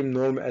 the same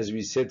norm as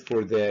we said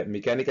for the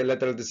mechanical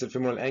lateral distal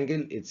femoral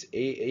angle, it's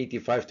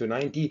 85 to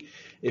 90.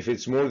 If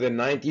it's more than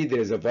 90,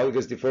 there is a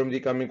valgus deformity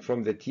coming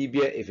from the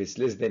tibia. If it's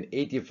less than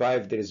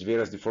 85, there is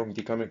varus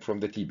deformity coming from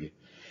the tibia.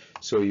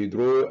 So you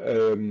draw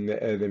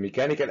the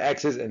mechanical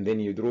axis, and then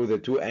you draw the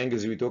two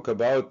angles we talk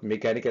about: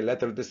 mechanical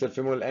lateral distal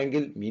femoral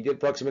angle, medial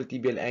proximal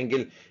tibial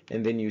angle,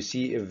 and then you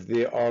see if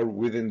they are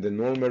within the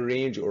normal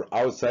range or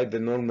outside the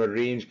normal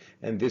range,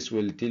 and this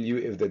will tell you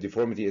if the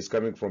deformity is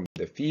coming from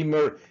the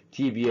femur,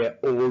 tibia,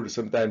 or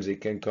sometimes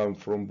it can come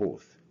from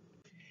both.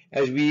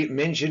 As we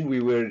mentioned,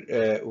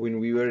 when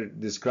we were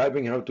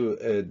describing how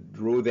to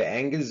draw the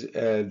angles,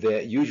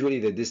 usually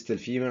the distal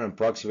femur and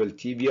proximal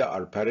tibia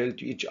are parallel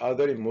to each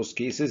other in most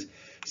cases.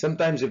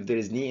 Sometimes if there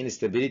is knee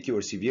instability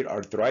or severe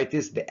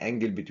arthritis, the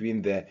angle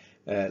between the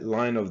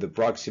line of the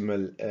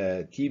proximal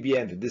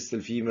tibia and the distal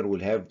femur will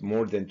have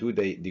more than 2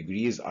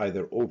 degrees,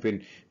 either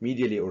open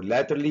medially or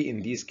laterally.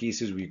 In these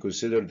cases, we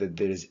consider that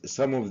there is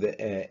some of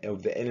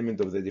the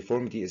element of the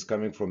deformity is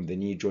coming from the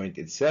knee joint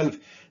itself.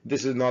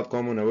 This is not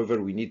common,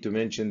 however, we need to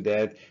mention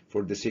that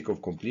for the sake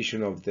of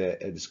completion of the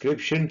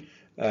description.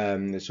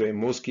 So in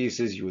most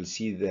cases, you will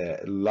see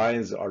the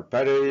lines are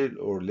parallel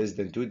or less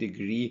than 2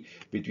 degrees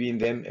between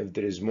them. If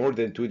there is more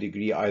than 2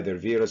 degrees, either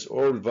varus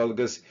or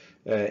valgus,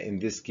 in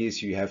this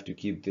case, you have to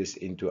keep this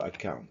into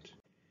account.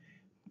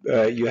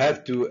 You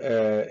have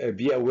to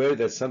be aware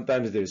that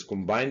sometimes there is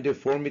combined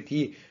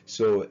deformity.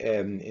 So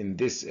in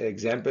this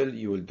example,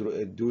 you will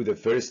do the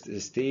first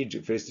stage.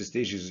 First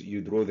stage is you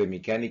draw the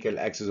mechanical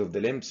axis of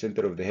the limb,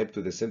 center of the hip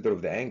to the center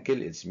of the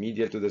ankle. It's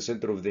medial to the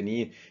center of the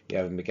knee. You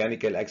have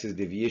mechanical axis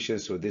deviation.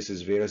 So this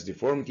is varus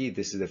deformity.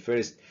 This is the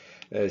first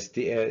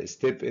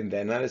step in the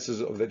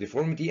analysis of the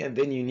deformity. And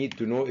then you need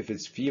to know if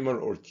it's femur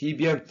or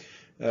tibia.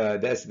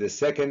 That's the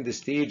second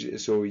stage.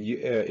 So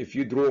if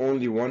you draw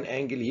only one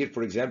angle here,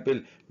 for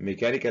example,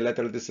 mechanical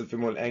lateral distal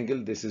femoral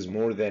angle, this is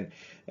more than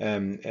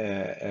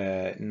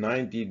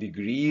 90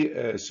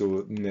 degrees.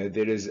 So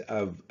there is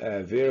a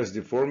varus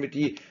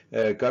deformity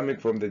coming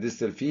from the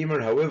distal femur.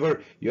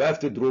 However, you have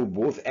to draw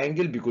both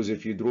angles, because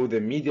if you draw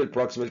the medial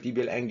proximal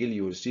tibial angle,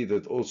 you will see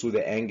that also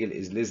the angle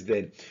is less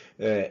than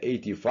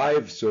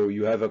 85. So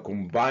you have a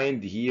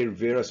combined here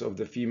varus of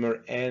the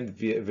femur and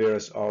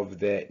varus of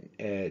the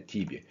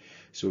tibia.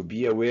 So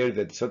be aware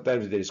that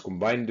sometimes there is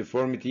combined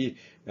deformity.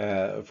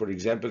 For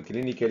example,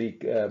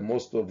 clinically,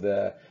 most of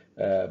the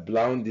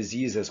Blount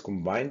disease has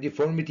combined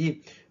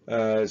deformity.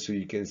 So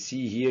you can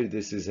see here,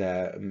 this is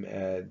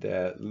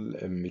the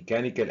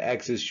mechanical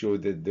axis show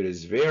that there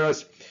is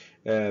varus.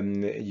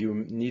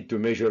 You need to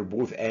measure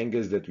both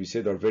angles that we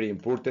said are very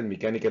important: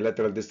 mechanical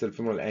lateral distal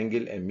femoral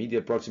angle and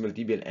medial proximal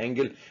tibial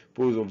angle.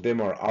 Both of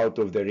them are out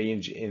of the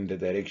range in the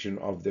direction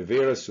of the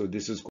varus. So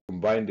this is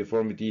combined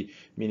deformity,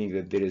 meaning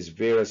that there is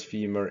varus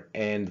femur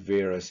and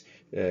varus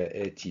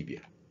tibia.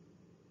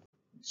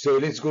 So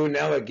let's go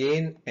now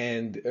again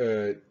and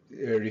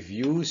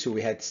review. So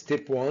we had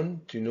step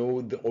 1 to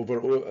know the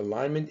overall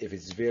alignment. If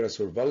it's varus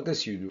or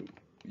valgus, you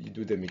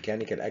do the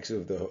mechanical axis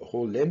of the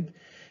whole limb.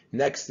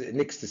 Next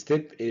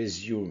step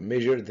is you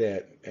measure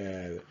the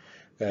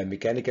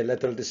mechanical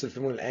lateral distal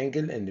femoral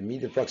angle and the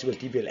medial proximal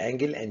tibial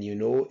angle, and you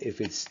know if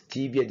it's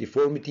tibia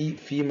deformity,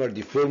 femur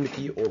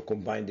deformity, or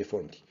combined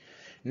deformity.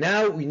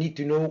 Now we need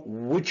to know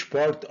which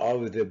part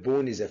of the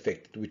bone is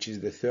affected, which is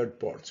the third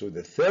part. So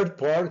the third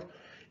part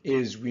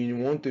is we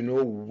want to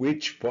know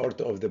which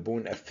part of the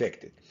bone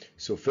affected.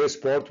 So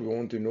first part, we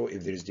want to know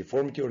if there is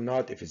deformity or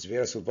not, if it's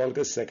varus or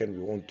valgus. Second,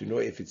 we want to know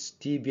if it's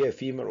tibia,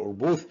 femur, or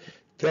both.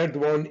 Third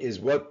one is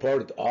what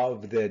part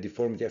of the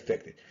deformity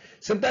affected.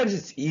 Sometimes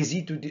it's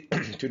easy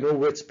to know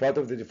which part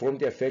of the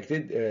deformity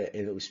affected,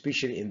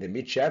 especially in the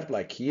mid shaft.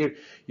 Like here,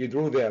 you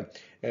draw the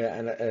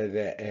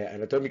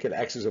anatomical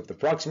axis of the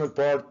proximal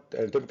part,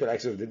 anatomical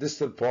axis of the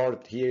distal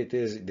part. Here it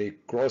is, they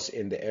cross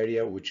in the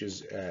area which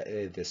is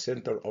the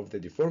center of the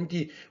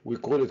deformity. We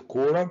call it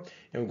cora,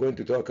 and we're going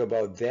to talk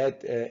about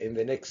that in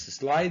the next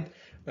slide.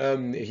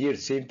 Here,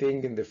 same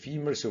thing in the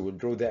femur. So we'll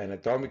draw the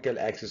anatomical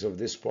axis of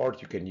this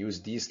part. You can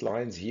use these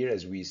lines here,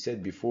 as we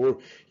said before.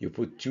 You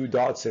put two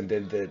dots and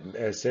then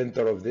the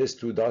center of this,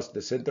 two dots,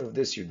 the center of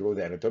this. You draw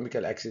the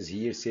anatomical axis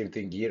here. Same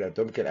thing here,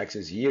 anatomical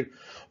axis here.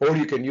 Or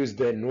you can use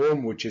the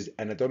norm, which is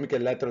anatomical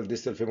lateral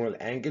distal femoral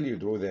angle. You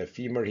draw the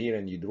femur here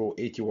and you draw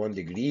 81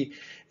 degree,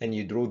 and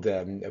you draw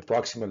the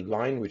proximal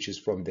line, which is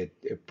from the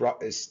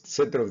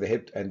center of the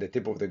hip and the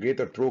tip of the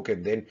greater trunk,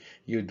 and then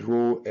you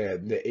draw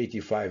the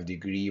 85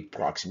 degree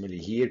proximally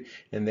here,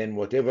 and then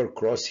whatever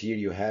cross here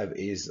you have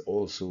is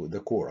also the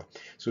cora.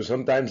 So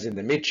sometimes in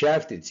the mid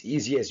shaft it's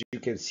easy, as you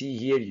can see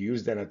here, you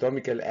use the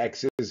anatomical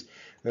axis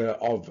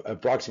of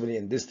proximally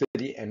and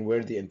distally, and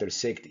where they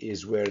intersect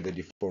is where the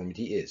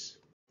deformity is.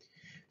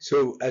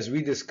 So as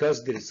we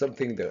discussed, there is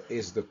something that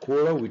is the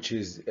cora, which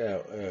is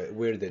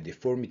where the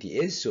deformity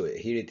is. So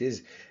here it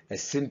is, a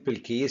simple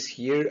case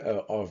here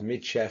of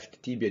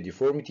mid-shaft tibia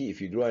deformity.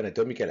 If you draw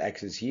anatomical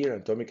axis here,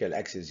 anatomical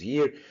axis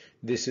here,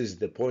 this is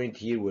the point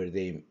here where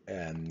they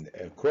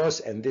cross,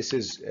 and this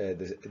is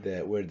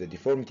where the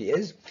deformity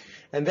is.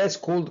 And that's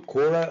called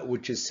cora,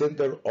 which is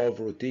center of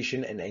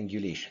rotation and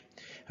angulation.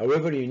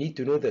 However, you need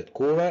to know that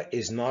cora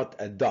is not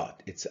a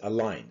dot, it's a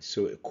line.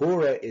 So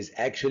cora is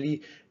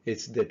actually,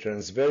 it's the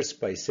transverse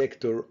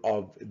bisector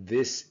of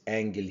this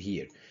angle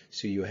here.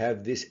 So you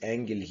have this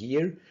angle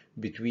here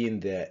between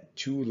the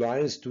two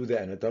lines to the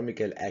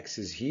anatomical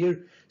axis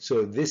here.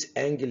 So this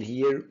angle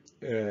here,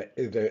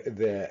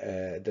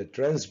 the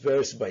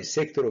transverse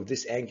bisector of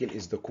this angle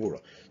is the cora.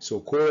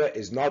 So cora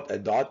is not a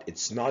dot,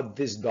 it's not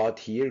this dot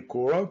here,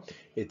 cora.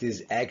 It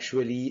is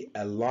actually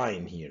a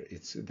line here.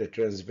 It's the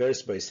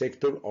transverse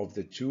bisector of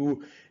the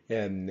two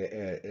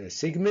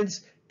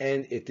segments,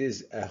 and it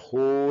is a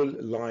whole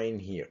line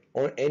here,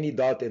 or any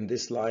dot in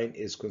this line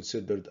is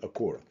considered a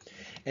cora.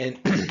 And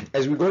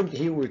as we're going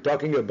here, we're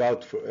talking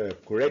about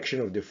correction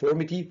of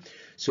deformity.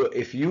 So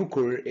if you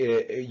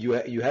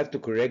have to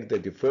correct the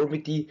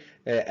deformity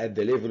at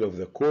the level of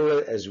the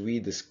cora, as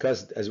we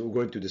discussed, as we're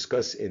going to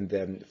discuss in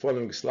the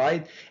following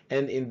slide.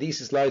 And in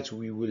these slides,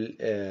 we will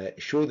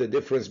show the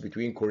difference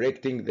between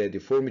correcting the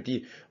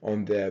deformity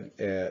on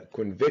the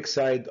convex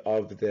side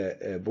of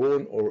the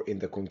bone or in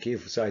the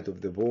concave side of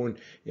the bone,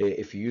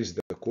 if you use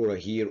the cora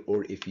here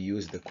or if you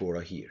use the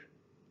cora here.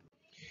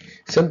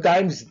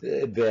 Sometimes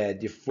the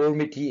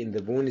deformity in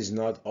the bone is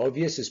not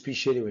obvious,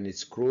 especially when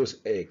it's close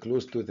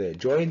to the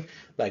joint.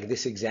 Like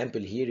this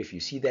example here, if you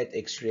see that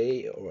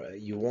x-ray, or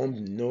you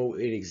won't know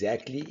where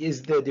exactly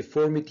is the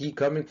deformity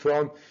coming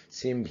from.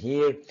 Same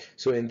here.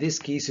 So in these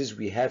cases,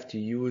 we have to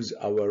use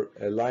our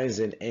lines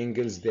and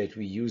angles that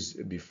we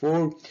used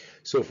before.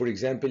 So for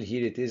example,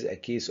 here it is a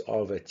case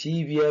of a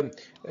tibia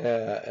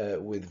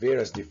with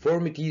varus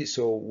deformity.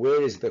 So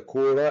where is the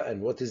cora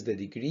and what is the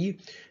degree?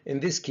 In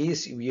this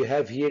case, you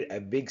have here a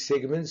big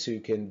segment, so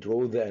you can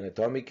draw the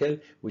anatomical,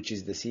 which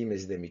is the same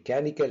as the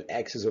mechanical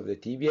axis of the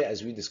tibia,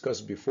 as we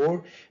discussed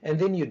before, and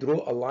then you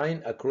draw a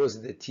line across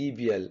the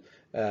tibial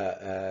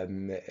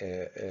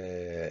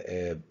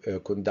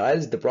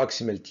condyles, the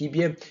proximal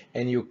tibia,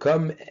 and you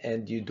come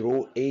and you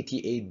draw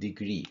 88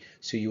 degree.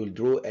 So you will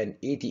draw an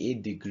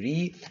 88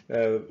 degree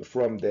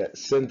from the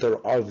center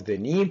of the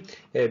knee,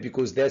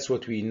 because that's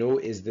what we know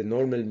is the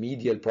normal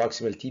medial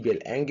proximal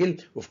tibial angle.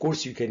 Of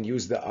course, you can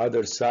use the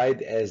other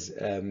side as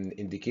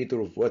indicator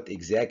of what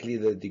exactly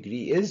the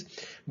degree is,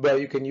 but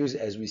you can use,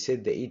 as we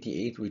said, the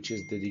 88, which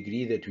is the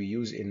degree that we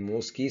use in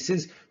most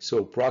cases.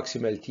 So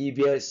proximal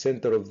tibia,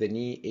 center of the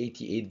knee,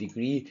 88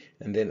 degree,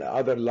 and then the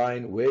other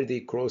line where they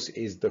cross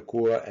is the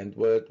cora, and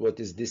what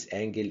is this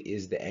angle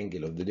is the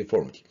angle of the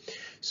deformity.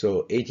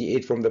 So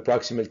 88 from the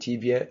proximal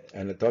tibia,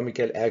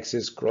 anatomical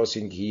axis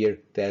crossing here,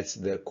 that's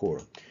the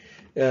cora.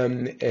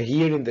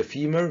 Here in the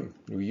femur,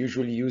 we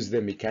usually use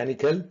the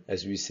mechanical,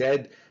 as we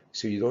said.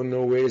 So you don't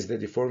know where is the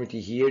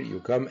deformity here. You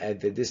come at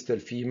the distal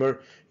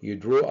femur, you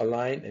draw a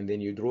line, and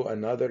then you draw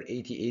another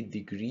 88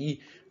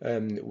 degree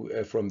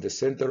from the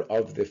center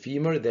of the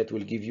femur. That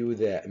will give you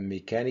the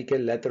mechanical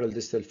lateral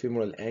distal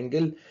femoral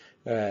angle.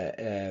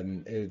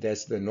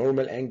 That's the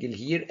normal angle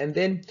here. And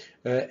then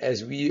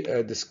as we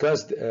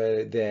discussed,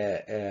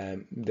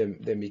 the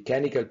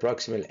mechanical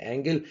proximal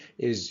angle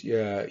is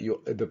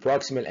the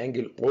proximal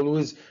angle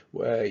always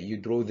you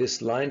draw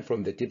this line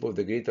from the tip of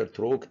the greater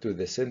trunk to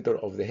the center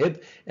of the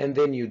hip, and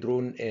then you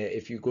draw,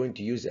 if you're going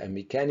to use a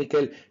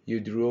mechanical,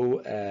 you draw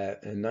a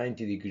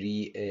 90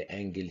 degree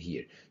angle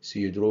here. So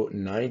you draw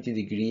 90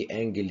 degree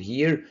angle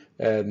here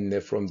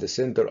from the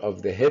center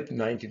of the hip,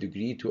 90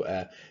 degree to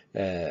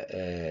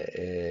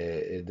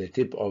the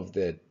tip of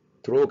the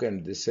trunk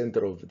and the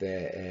center of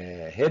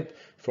the hip.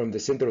 From the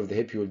center of the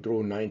hip, you will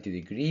draw 90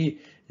 degree,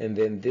 and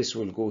then this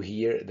will go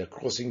here, the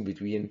crossing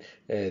between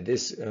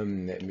this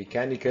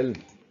mechanical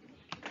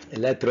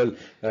lateral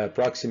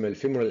proximal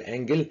femoral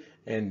angle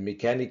and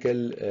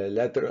mechanical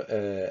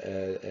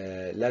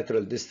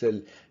lateral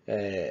distal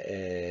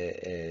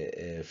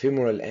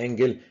femoral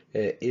angle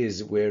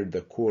is where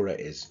the cora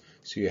is.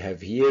 So you have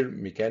here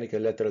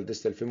mechanical lateral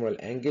distal femoral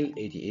angle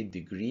 88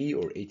 degree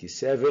or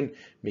 87,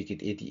 make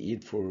it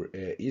 88 for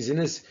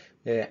easiness,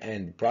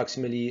 and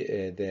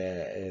proximally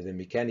the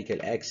mechanical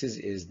axis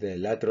is the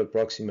lateral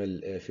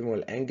proximal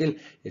femoral angle.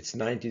 It's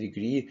 90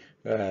 degree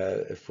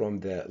from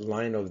the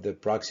line of the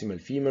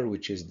proximal femur,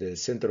 which is the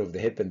center of the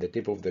hip and the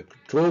tip of the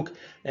trunk,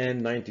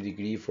 and 90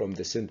 degree from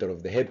the center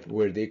of the hip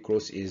where they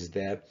cross is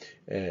the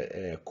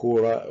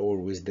cora, or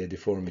where the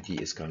deformity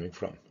is coming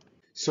from.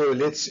 So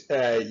let's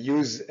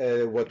use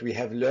what we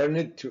have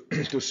learned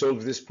to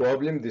solve this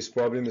problem. This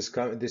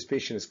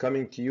patient is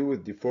coming to you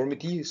with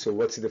deformity. So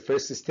what's the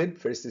first step?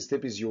 First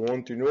step is you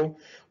want to know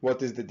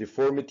what is the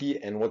deformity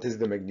and what is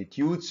the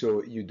magnitude.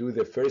 So you do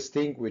the first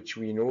thing, which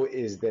we know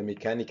is the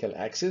mechanical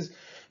axis.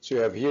 So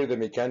you have here the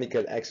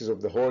mechanical axis of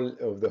the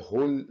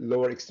whole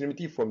lower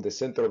extremity from the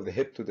center of the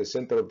hip to the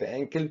center of the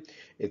ankle.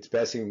 It's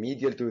passing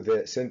medial to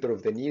the center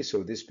of the knee.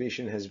 So this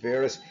patient has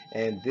varus,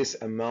 and this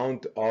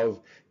amount of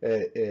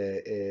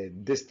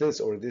distance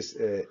or this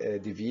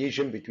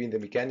deviation between the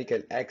mechanical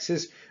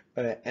axis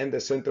and the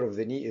center of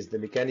the knee is the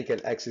mechanical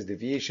axis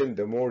deviation.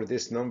 The more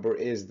this number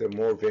is, the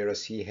more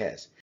varus he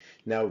has.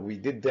 Now we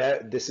did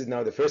that. This is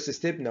now the first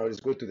step. Now let's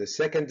go to the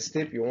second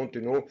step. You want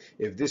to know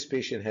if this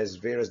patient has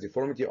varus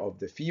deformity of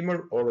the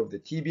femur or of the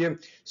tibia.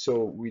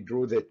 So we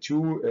drew the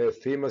two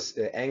famous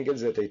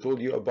angles that I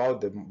told you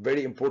about. The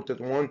very important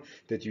one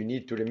that you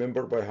need to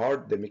remember by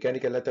heart, the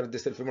mechanical lateral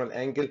distal femoral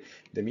angle,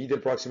 the medial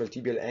proximal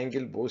tibial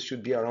angle, both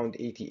should be around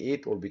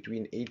 88 or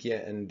between 80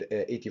 and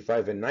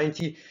 85 and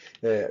 90.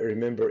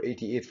 Remember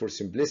 88 for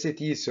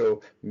simplicity.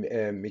 So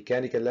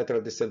mechanical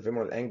lateral distal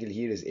femoral angle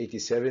here is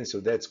 87, so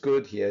that's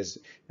good. He has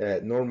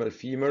normal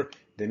femur.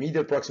 The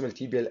medial proximal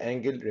tibial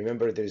angle,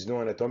 remember there is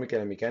no anatomical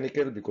and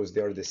mechanical because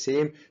they are the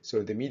same.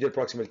 So the medial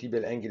proximal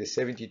tibial angle is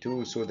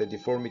 72, so the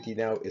deformity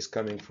now is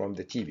coming from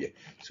the tibia.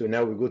 So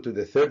now we go to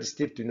the third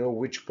step to know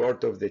which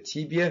part of the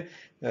tibia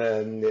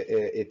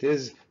it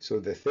is. So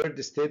the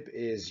third step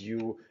is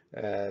you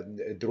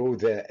draw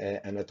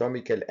the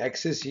anatomical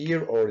axis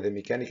here, or the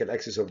mechanical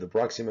axis of the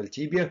proximal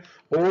tibia,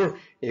 or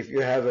if you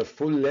have a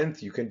full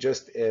length, you can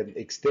just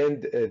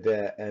extend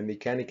the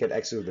mechanical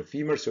axis of the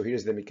femur. So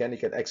here's the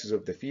mechanical axis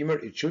of the femur.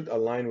 It should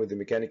align with the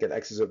mechanical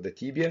axis of the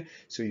tibia.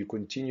 So you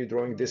continue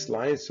drawing this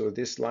line. So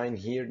this line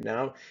here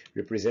now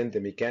represent the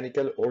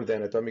mechanical or the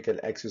anatomical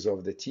axis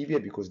of the tibia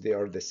because they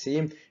are the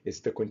same. It's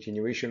the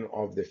continuation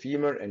of the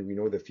femur, and we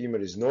know the femur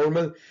is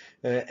normal.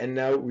 And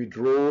now we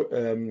draw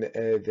the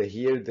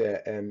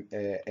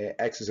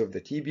axis of the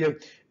tibia.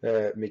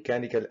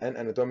 Mechanical and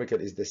anatomical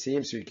is the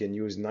same, so you can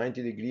use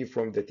 90 degree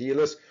from the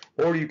talus,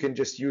 or you can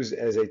just use,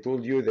 as I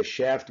told you, the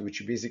shaft,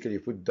 which basically you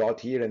put dot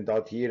here, and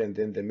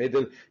then the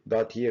middle,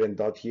 dot here and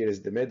dot here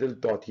is the middle,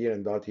 dot here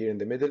and dot here in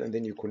the middle, and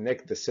then you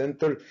connect the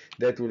center.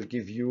 That will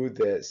give you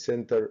the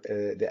center,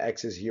 the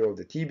axis here of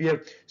the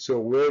tibia. So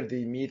where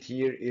they meet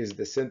here is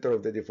the center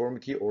of the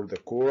deformity, or the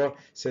cora,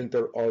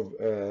 center of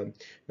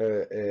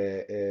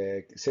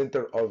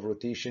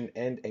rotation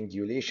and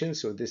angulation.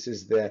 So this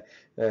is the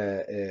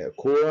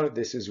cora.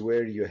 This is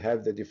where you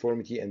have the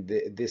deformity, and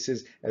this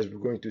is, as we're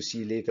going to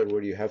see later,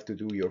 where you have to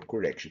do your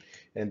correction.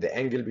 And the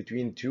angle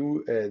between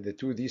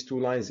these two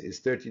lines is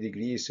 30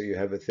 degrees, so you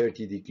have a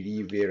 30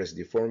 degree varus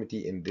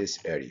deformity in this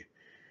area.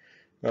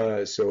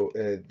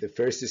 The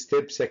first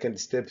step, second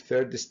step,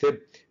 third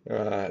step.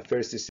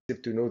 First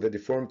step to know the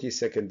deformity,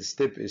 second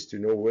step is to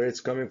know where it's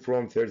coming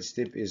from, third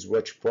step is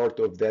which part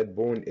of that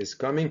bone is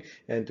coming,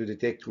 and to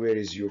detect where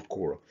is your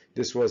cora.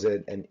 This was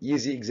an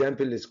easy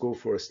example. Let's go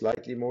for a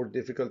slightly more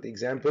difficult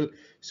example.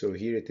 So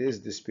here it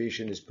is. This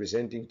patient is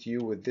presenting to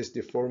you with this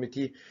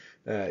deformity.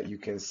 You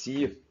can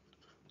see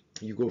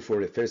you go for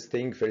the first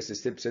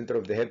step, center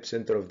of the hip,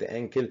 center of the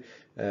ankle.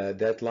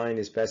 That line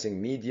is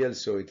passing medial,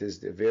 so it is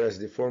the varus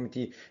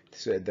deformity.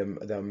 So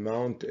the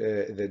amount,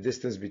 the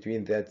distance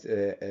between that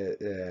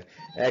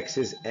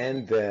axis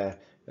and the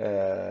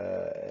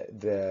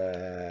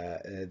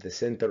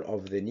center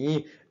of the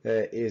knee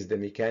is the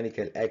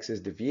mechanical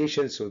axis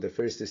deviation. So the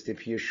first step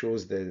here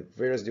shows the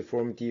varus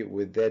deformity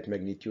with that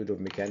magnitude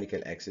of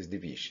mechanical axis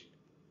deviation.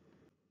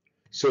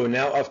 So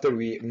now after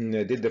we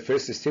did the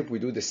first step, we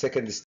do the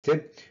second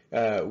step.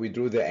 We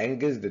drew the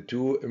angles, the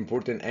two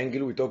important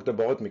angles we talked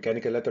about,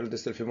 mechanical lateral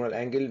distal femoral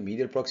angle,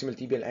 medial proximal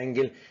tibial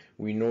angle.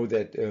 We know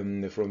that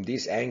from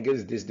these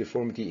angles, this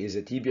deformity is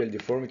a tibial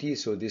deformity,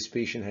 so this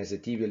patient has a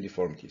tibial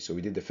deformity. So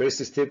we did the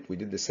first step, we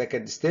did the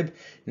second step,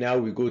 now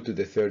we go to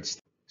the third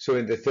step. So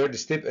in the third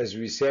step, as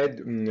we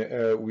said,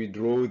 we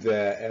draw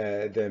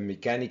the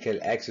mechanical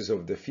axis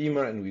of the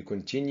femur, and we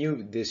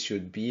continue. This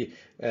should be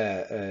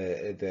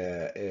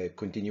the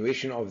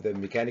continuation of the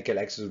mechanical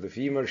axis of the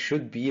femur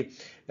should be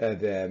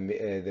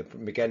the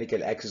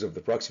mechanical axis of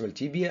the proximal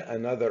tibia.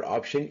 Another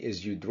option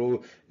is you draw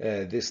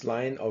this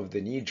line of the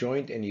knee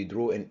joint and you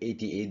draw an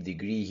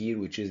 88-degree here,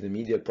 which is the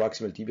medial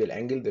proximal tibial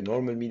angle, the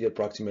normal medial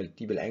proximal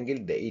tibial angle,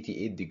 the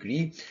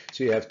 88-degree.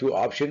 So you have two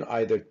options: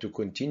 either to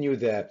continue if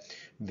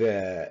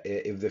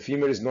the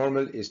femur is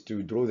normal, is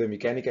to draw the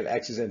mechanical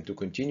axis and to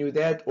continue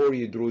that, or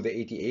you draw the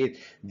 88.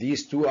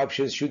 These two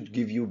options should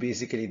give you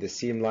basically the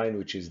same line,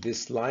 which is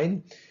this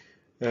line.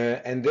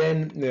 And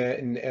then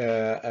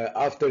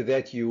after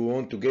that, you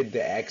want to get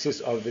the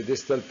axis of the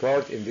distal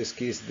part. In this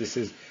case, this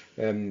is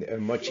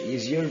much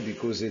easier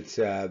because it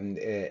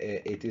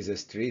is a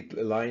straight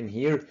line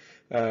here.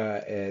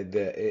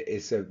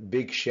 It's a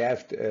big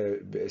shaft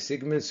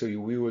segment, so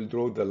we will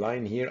draw the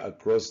line here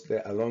across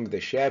along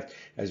the shaft.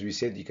 As we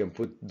said, you can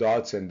put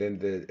dots and then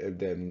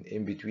the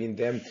in between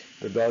them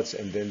the dots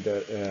and then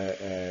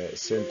the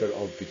center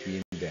of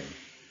between them.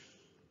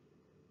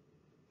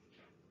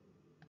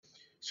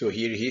 So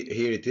here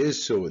it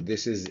is. So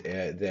this is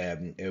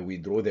we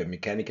draw the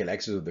mechanical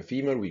axis of the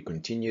femur. We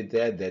continue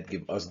that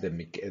gives us the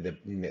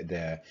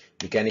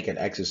mechanical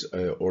axis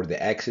or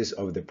the axis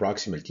of the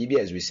proximal tibia.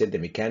 As we said, the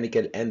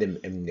mechanical and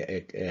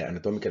the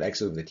anatomical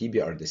axis of the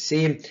tibia are the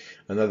same.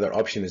 Another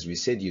option, as we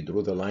said, you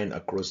draw the line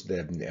across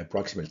the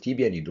proximal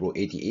tibia and you draw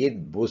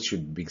 88. Both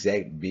should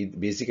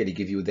basically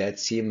give you that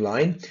same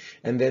line.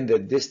 And then the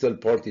distal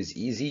part is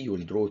easy. You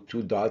will draw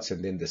two dots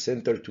and then the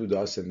center, two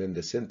dots and then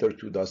the center,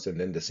 two dots and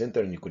then the center,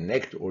 and you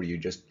connect, or you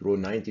just draw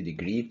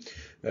 90-degree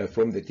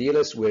from the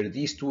talus. Where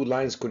these two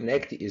lines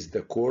connect is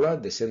the chora,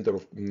 the center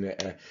of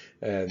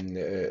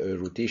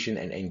rotation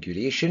and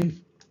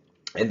angulation.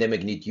 And the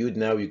magnitude,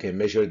 now you can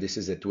measure, this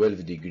is a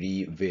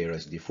 12-degree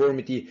varus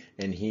deformity,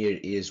 and here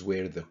is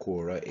where the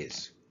chora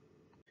is.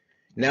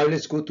 Now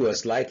let's go to a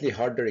slightly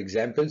harder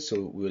example.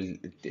 So we'll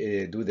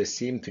do the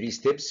same 3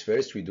 steps.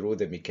 First, we draw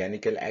the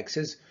mechanical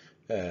axis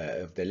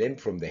of the limb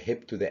from the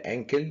hip to the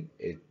ankle.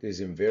 It is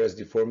in varus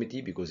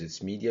deformity because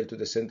it's medial to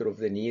the center of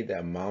the knee. The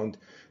amount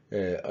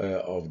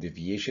of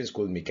deviation is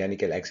called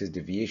mechanical axis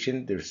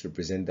deviation. This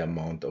represents the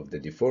amount of the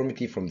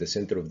deformity from the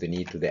center of the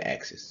knee to the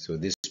axis. So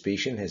this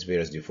patient has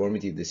varus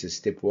deformity. This is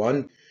step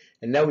 1.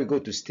 And now we go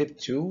to step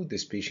 2.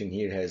 This patient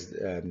here has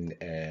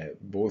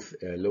both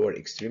lower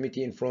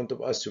extremity in front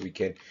of us, so we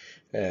can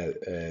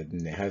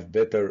have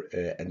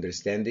better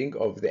understanding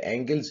of the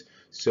angles.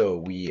 So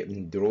we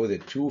draw the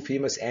two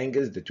famous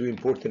angles, the two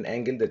important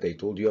angles that I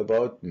told you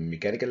about: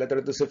 mechanical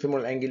lateral distal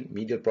femoral angle,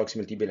 medial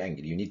proximal tibial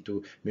angle. You need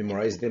to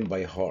memorize them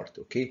by heart,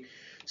 okay?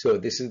 So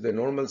this is the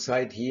normal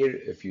side here.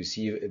 If you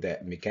see, the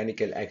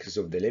mechanical axis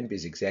of the limb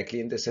is exactly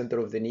in the center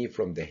of the knee,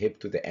 from the hip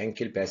to the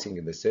ankle, passing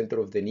in the center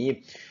of the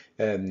knee.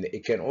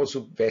 It can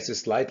also pass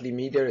slightly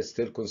medial. It's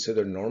still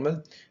considered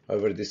normal.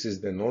 However, this is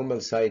the normal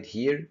side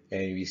here,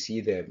 and we see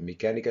the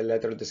mechanical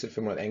lateral distal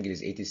femoral angle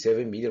is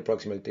 87, medial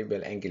proximal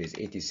tibial angle is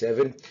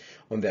 87.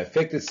 On the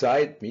affected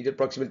side, medial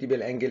proximal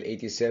tibial angle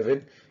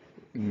 87,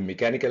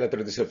 mechanical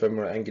lateral distal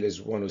femoral angle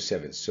is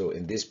 107. So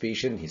in this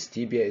patient, his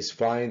tibia is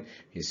fine,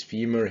 his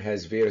femur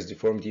has varus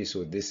deformity.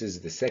 So this is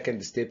the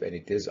second step, and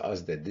it tells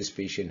us that this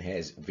patient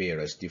has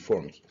varus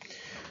deformity.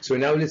 So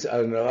now let's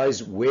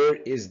analyze where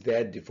is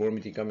that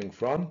deformity coming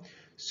from.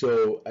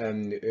 So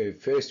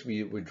first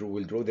we will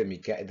draw the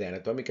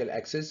anatomical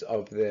axis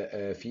of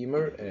the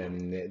femur.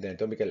 And the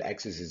anatomical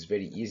axis is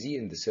very easy.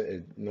 In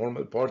the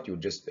normal part, you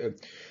just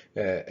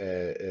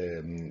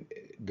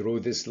draw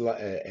this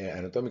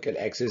anatomical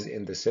axis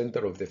in the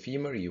center of the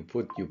femur. You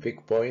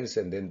pick points,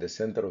 and then the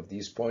center of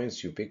these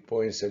points, you pick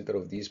points, center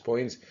of these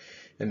points,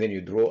 and then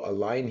you draw a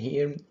line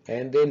here.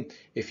 And then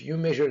if you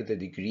measure the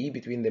degree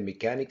between the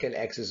mechanical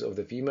axis of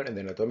the femur and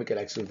the anatomical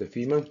axis of the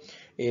femur,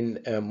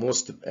 in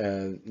most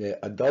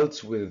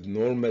adults with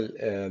normal,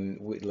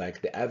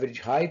 like the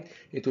average height,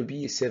 it will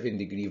be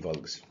 7-degree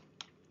valgus.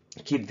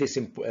 Keep this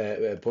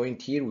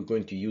point here. We're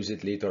going to use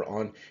it later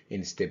on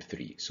in step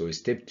 3. So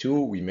step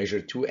 2, we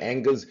measure two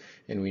angles,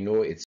 and we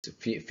know it's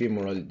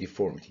femoral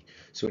deformity.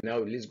 So now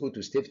let's go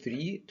to step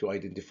 3 to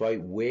identify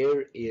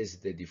where is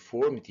the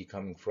deformity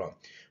coming from.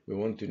 We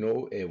want to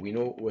know, we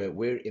know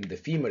where in the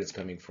femur it's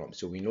coming from.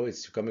 So we know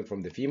it's coming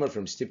from the femur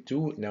from step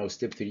 2. Now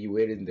step 3,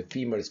 where in the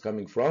femur is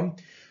coming from.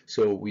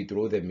 So we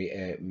draw the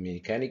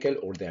mechanical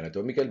or the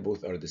anatomical,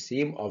 both are the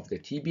same, of the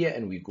tibia,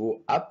 and we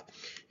go up.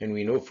 And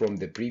we know from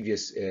the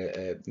previous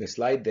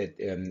slide that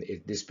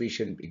this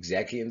patient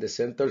exactly in the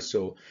center.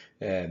 So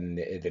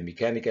the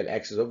mechanical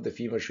axis of the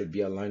femur should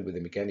be aligned with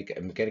the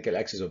mechanical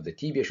axis of the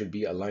tibia should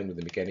be aligned with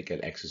the mechanical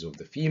axis of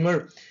the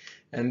femur.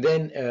 And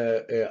then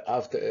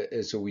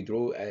so we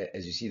draw,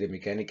 as you see, the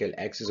mechanical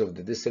axis of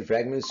the distal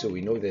fragment. So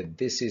we know that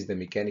this is the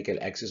mechanical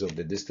axis of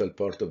the distal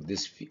part of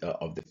this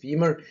of the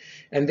femur.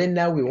 And then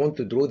now we want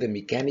to draw the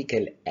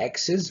mechanical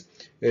axis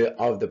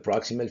of the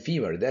proximal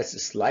femur.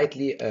 That's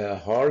slightly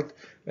hard,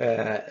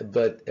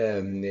 but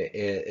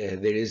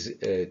there is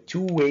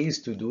 2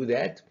 ways to do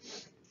that.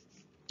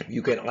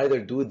 You can either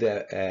do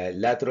the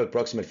lateral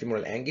proximal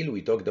femoral angle.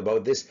 We talked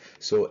about this.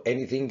 So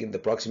anything in the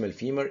proximal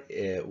femur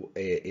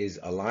is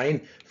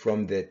aligned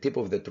from the tip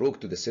of the trunk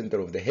to the center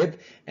of the hip.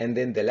 And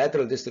then the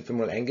lateral distal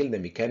femoral angle, the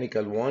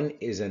mechanical one,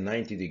 is a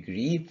 90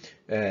 degree.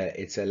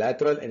 It's a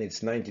lateral and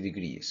it's 90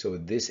 degrees. So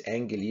this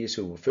angle here,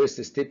 so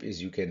first step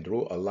is you can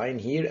draw a line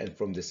here, and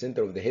from the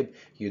center of the hip,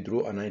 you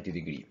draw a 90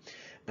 degree.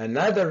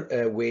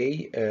 Another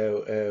way,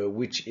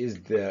 which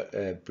is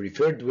the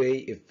preferred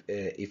way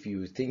if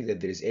you think that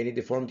there is any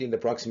deformity in the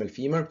proximal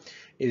femur,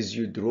 is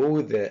you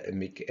draw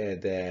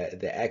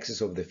the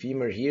axis of the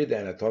femur here, the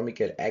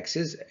anatomical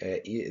axis,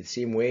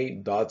 same way,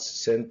 dots,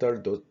 center,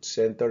 dot,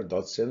 center,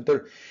 dot,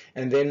 center,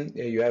 and then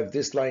you have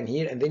this line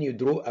here, and then you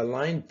draw a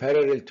line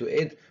parallel to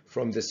it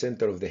from the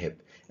center of the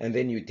hip, and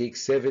then you take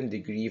 7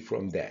 degrees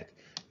from that.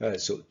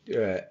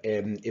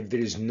 If there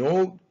is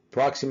no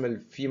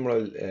proximal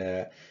femoral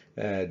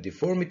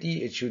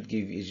deformity, it should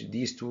give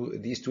these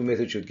two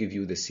methods should give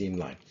you the same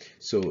line.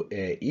 So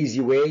easy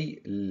way,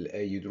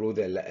 you draw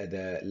the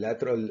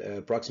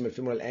lateral proximal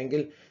femoral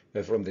angle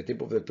from the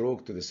tip of the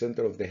trunk to the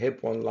center of the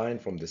hip, one line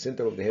from the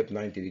center of the hip,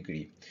 90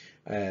 degree.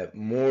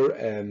 More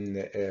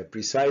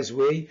precise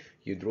way,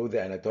 you draw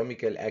the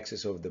anatomical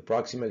axis of the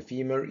proximal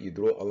femur, you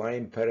draw a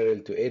line parallel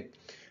to it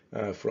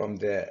from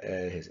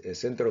the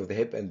center of the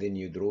hip, and then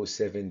you draw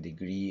 7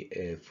 degree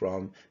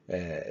from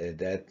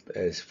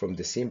from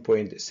the same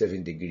point,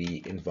 7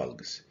 degree in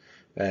valgus.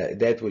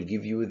 That will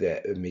give you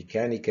the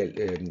mechanical.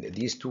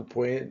 These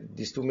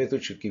two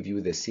methods should give you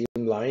the same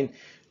line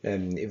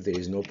if there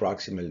is no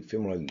proximal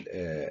femoral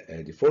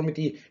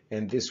deformity,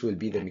 and this will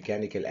be the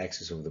mechanical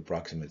axis of the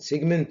proximal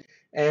segment.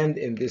 And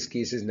in this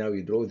cases, now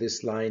you draw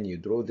this line, you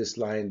draw this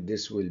line,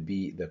 this will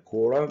be the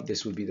cora,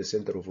 this will be the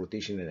center of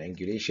rotation and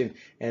angulation,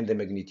 and the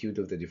magnitude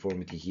of the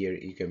deformity here,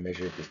 you can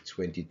measure it at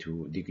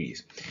 22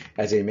 degrees.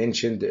 As I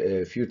mentioned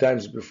a few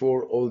times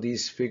before, all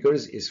these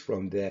figures is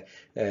from the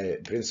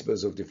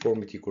Principles of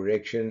Deformity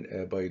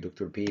Correction by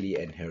Dr. Paley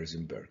and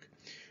Herzenberg.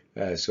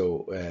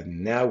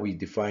 Now we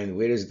define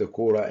where is the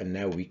cora, and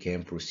now we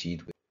can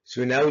proceed.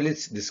 So now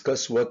let's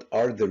discuss what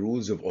are the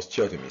rules of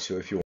osteotomy. So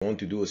if you want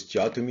to do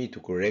osteotomy to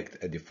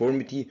correct a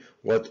deformity,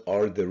 what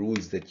are the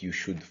rules that you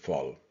should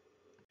follow?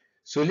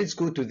 So let's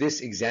go to this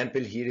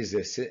example. Here is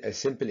a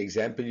simple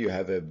example. You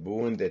have a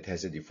bone that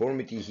has a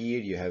deformity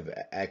here. You have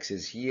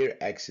axis here,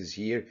 axis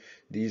here.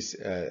 These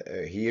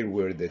here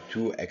where the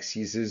two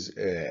axes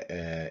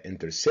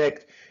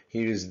intersect.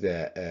 Here is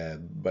the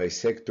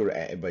bisector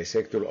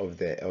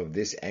of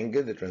this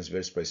angle, the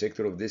transverse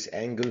bisector of this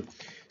angle.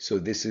 So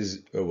this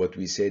is what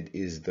we said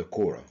is the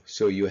cora.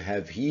 So you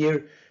have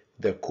here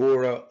the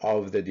cora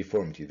of the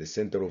deformity, the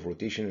center of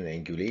rotation and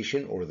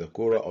angulation, or the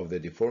cora of the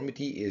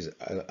deformity is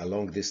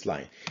along this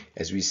line.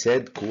 As we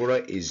said, cora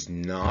is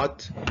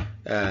not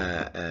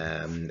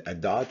a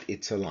dot,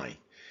 it's a line.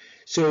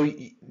 So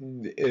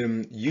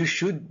you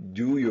should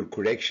do your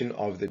correction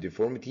of the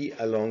deformity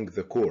along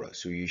the cora.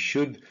 So you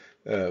should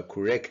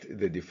correct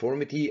the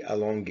deformity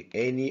along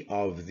any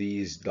of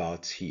these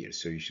dots here.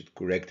 So you should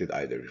correct it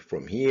either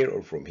from here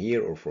or from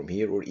here or from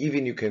here, or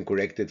even you can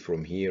correct it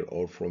from here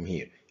or from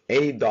here.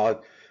 Any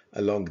dot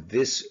along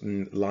this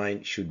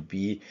line should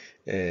be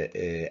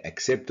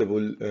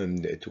acceptable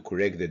to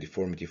correct the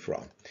deformity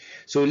from.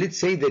 So let's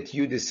say that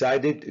you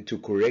decided to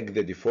correct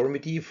the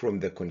deformity from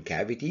the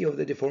concavity of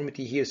the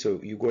deformity here.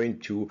 So you're going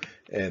to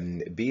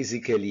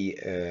basically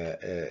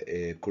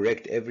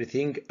correct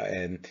everything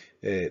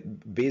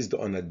based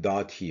on a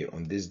dot here,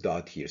 on this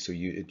dot here. So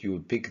you will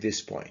pick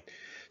this point.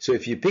 So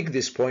if you pick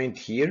this point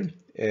here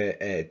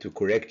to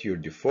correct your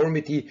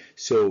deformity,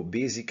 so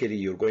basically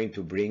you're going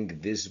to bring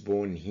this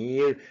bone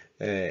here,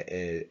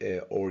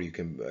 or you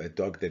can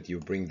talk that you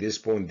bring this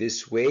bone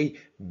this way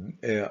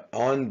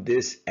on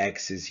this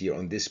axis here,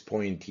 on this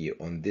point here,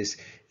 on this,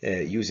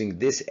 using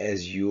this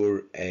as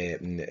your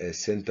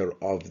center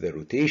of the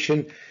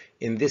rotation.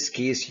 In this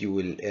case, you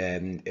will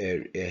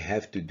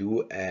have to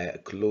do a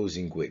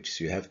closing wedge.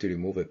 So you have to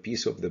remove a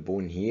piece of the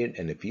bone here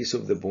and a piece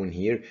of the bone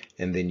here,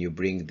 and then you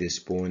bring this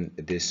bone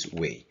this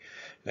way.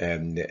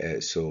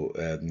 If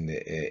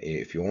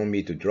you want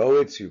me to draw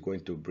it, so you're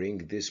going to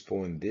bring this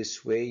bone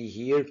this way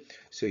here.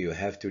 So you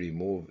have to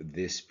remove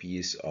this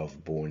piece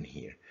of bone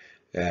here.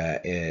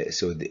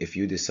 If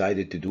you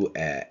decided to do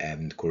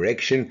a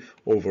correction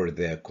over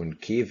the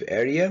concave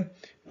area,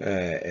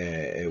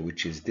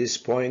 which is this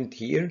point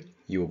here,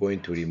 you're going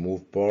to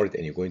remove part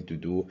and you're going to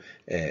do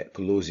a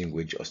closing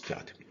wedge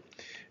osteotomy.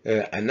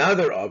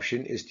 Another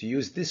option is to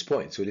use this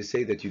point. So let's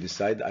say that you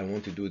decide I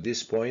want to do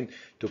this point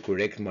to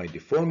correct my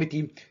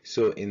deformity.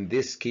 So in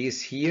this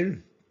case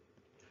here,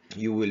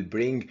 you will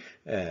bring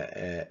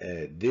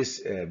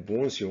this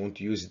bone. So you want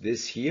to use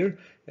this here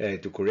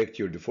to correct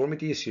your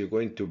deformity. So you're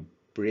going to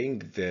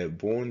bring the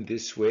bone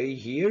this way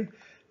here.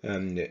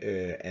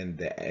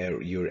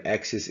 Your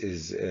axis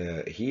is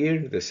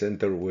here, the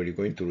center where you're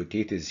going to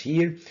rotate is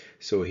here.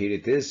 So here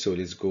it is. So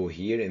let's go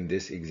here in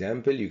this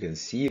example. You can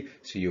see,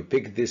 so you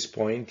pick this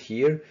point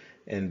here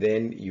and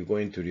then you're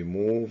going to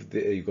move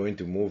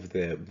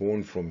the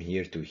bone from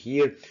here to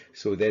here.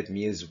 So that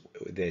means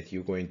that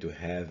you're going to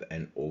have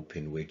an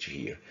open wedge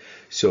here.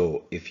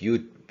 So if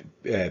you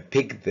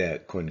pick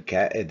the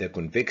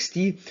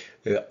convexity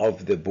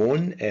of the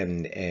bone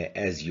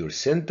as your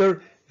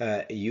center,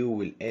 you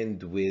will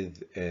end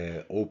with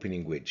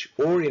opening wedge,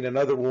 or in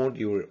another word,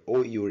 you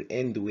will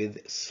end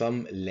with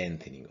some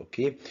lengthening.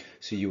 Okay,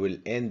 so you will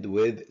end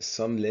with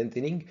some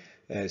lengthening.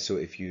 So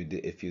if you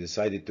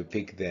decided to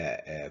pick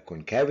the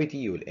concavity,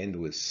 you will end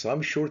with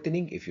some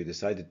shortening. If you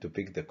decided to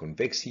pick the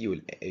convexity,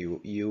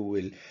 you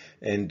will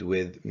end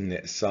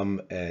with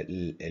some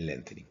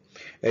lengthening.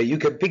 You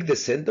can pick the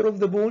center of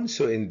the bone.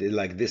 So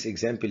like this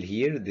example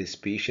here, this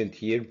patient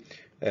here,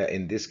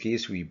 in this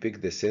case, we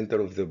pick the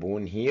center of the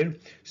bone here.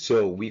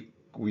 So we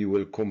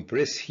will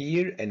compress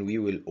here and we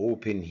will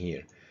open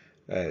here.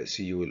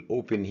 So you will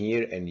open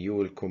here and you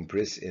will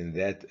compress in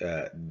that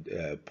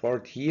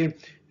part here.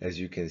 As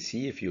you can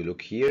see, if you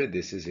look here,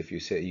 this is if you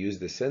use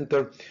the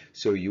center.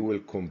 So you will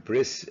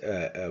compress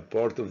a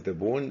part of the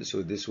bone.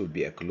 So this will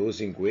be a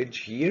closing wedge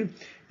here,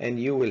 and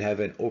you will have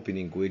an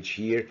opening wedge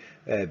here.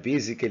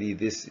 Basically,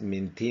 this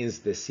maintains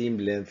the same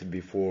length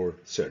before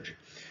surgery.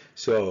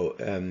 So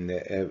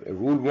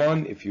rule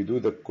 1, if you do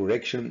the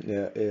correction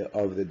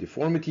of the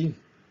deformity,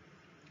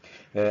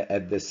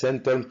 at the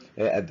center,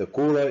 at the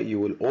cora, you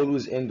will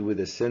always end with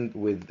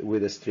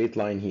a straight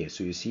line here.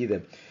 So you see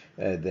the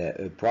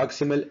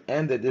proximal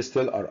and the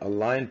distal are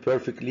aligned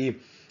perfectly.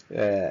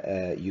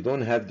 You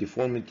don't have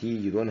deformity,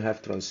 you don't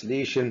have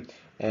translation,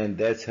 and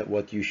that's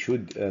what you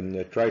should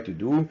try to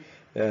do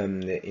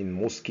in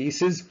most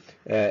cases.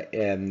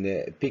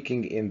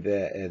 Picking in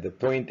the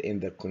point in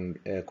the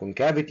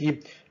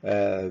concavity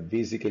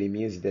basically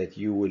means that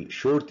you will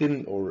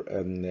shorten or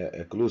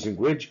a closing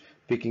wedge.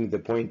 Picking the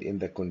point in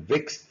the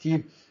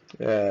convexity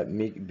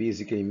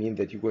basically mean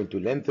that you're going to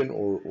lengthen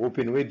or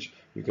open wedge.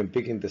 You can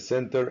pick in the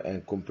center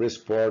and compress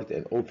part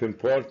and open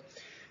part.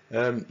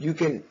 You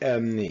can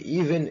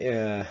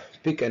even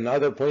pick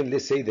another point.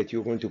 Let's say that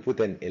you're going to put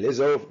an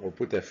Elizabeth or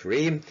put a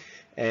frame,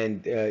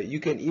 and you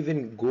can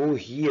even go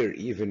here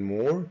even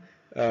more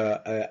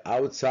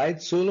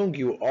outside. So long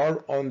you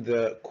are on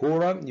the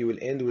cora, you will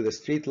end with a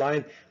straight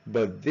line,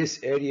 but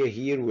this area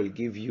here will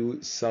give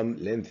you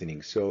some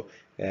lengthening. So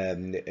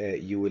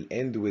you will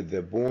end with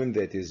the bone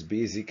that is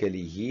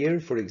basically here.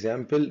 For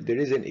example, there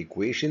is an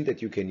equation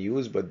that you can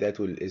use, but that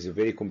is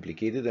very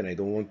complicated and I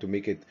don't want to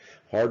make it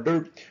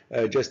harder.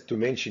 Just to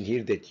mention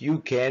here that you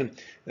can,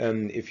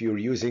 if you're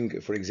using,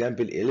 for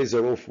example,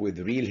 Elizarov with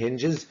real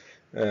hinges,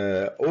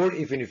 or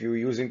even if you're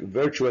using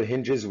virtual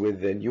hinges with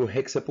the new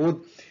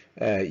hexapod,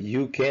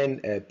 you can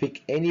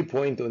pick any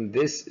point on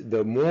this.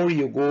 The more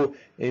you go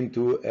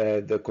into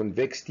the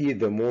convexity,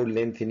 the more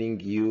lengthening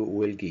you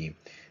will gain,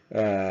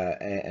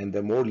 and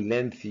the more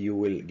length you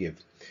will give.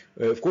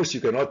 Of course,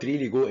 you cannot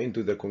really go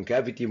into the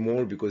concavity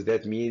more, because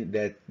that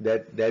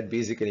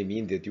basically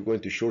means that you're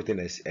going to shorten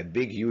a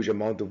big, huge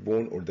amount of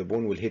bone, or the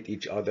bone will hit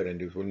each other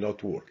and it will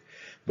not work.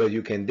 But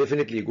you can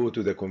definitely go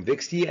to the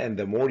convexity, and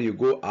the more you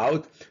go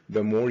out,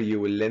 the more you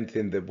will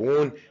lengthen the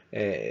bone.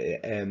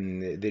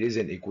 And there is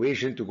an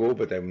equation to go,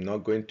 but I'm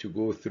not going to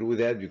go through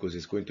that because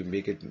it's going to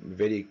make it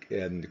very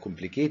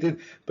complicated.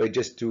 But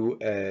just to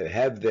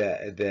have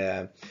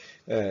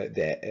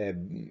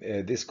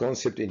this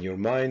concept in your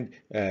mind,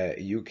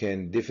 you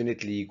can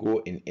definitely go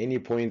in any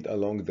point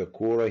along the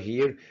cora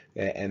here,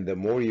 and the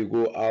more you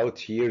go out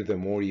here, the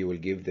more you will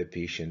give the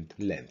patient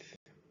length.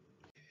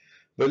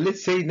 But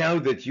let's say now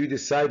that you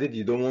decided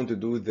you don't want to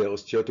do the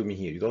osteotomy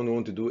here. You don't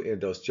want to do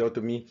the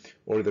osteotomy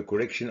or the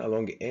correction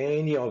along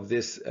any of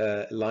this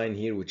line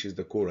here, which is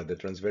the cora, the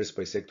transverse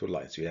bisector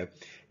line. So you have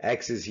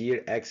axis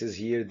here,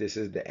 this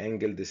is the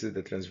angle, this is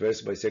the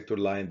transverse bisector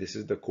line, this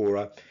is the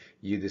cora.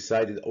 You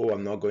decided, oh,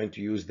 I'm not going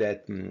to use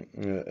that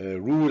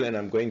rule, and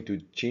I'm going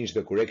to change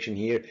the correction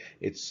here.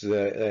 It's,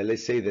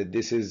 let's say that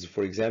this is,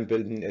 for example,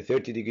 a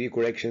 30-degree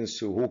correction,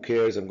 so who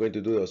cares? I'm going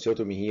to do the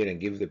osteotomy here and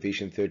give the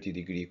patient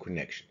 30-degree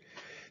connection.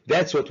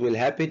 That's what will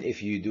happen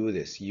if you do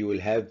this. You will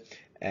have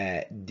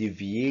a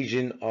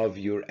deviation of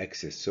your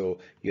axis. So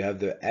you have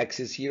the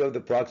axis here of the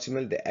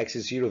proximal, the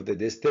axis here of the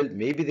distal.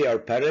 Maybe they are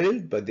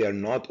parallel, but they are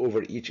not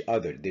over each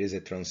other. There is a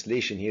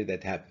translation here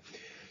that happens.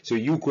 So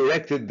you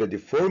corrected the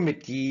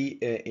deformity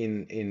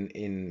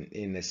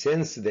in a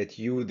sense that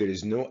there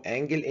is no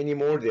angle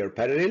anymore, they are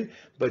parallel,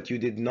 but you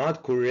did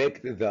not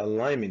correct the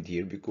alignment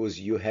here because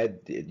you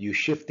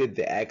shifted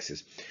the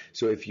axis.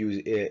 So if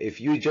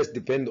you just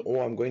depend,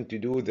 oh, I'm going to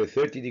do the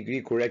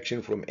 30-degree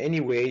correction from any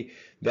way,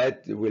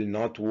 that will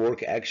not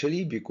work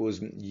actually, because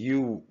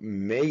you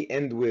may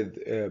end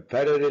with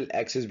parallel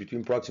axis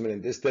between proximal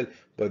and distal,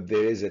 but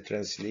there is a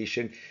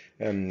translation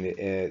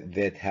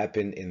that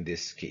happened in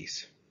this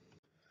case.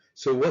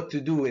 So what to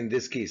do in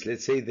this case?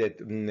 Let's say that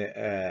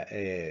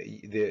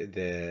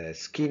the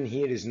skin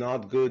here is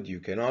not good. You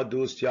cannot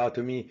do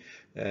osteotomy.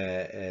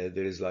 There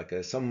is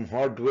like some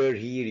hardware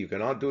here. You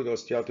cannot do the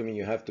osteotomy.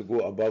 You have to go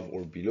above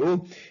or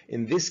below.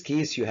 In this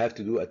case, you have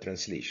to do a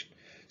translation.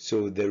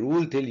 So the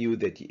rule tell you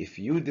that if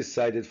you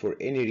decided for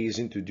any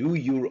reason to do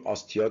your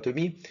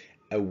osteotomy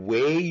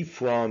away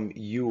from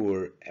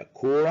your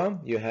cora,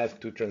 you have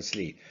to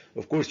translate.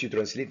 Of course, you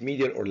translate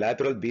medial or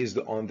lateral based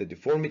on the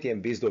deformity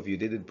and based on if you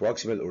did it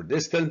proximal or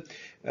distal,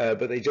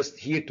 but I just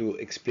here to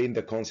explain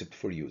the concept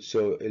for you.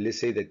 So let's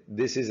say that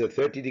this is a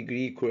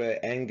 30-degree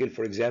angle,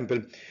 for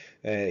example.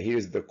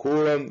 Here's the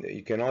cora.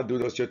 You cannot do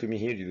the osteotomy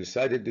here. You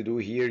decided to do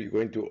here. You're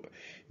going to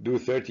do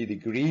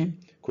 30-degree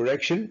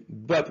correction,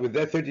 but with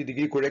that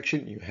 30-degree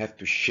correction, you have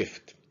to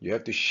shift. You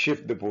have to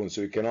shift the bone,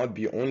 so it cannot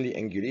be only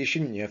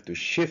angulation. You have to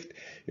shift.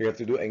 You have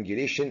to do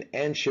angulation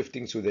and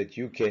shifting so that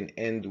you can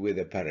end with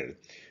a parallel.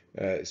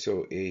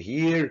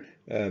 Here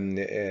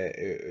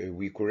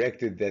we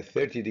corrected that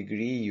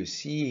 30-degree. You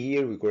see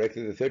here we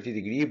corrected the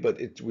 30-degree,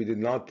 but we did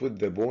not put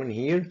the bone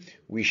here.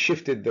 We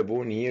shifted the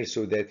bone here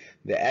so that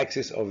the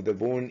axis of the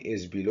bone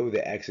is below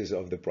the axis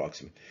of the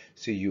proximal.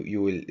 So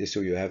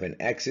you have an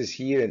axis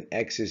here, an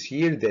axis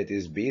here that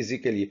is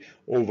basically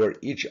over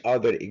each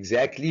other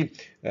exactly.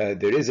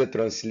 There is a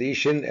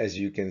translation, as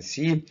you can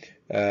see.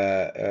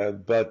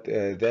 But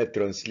that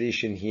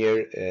translation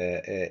here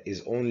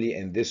is only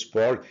in this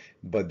part,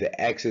 but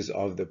the axis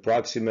of the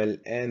proximal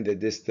and the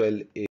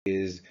distal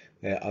is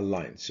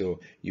aligned. So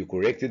you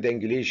corrected the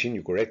angulation,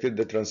 you corrected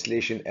the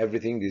translation,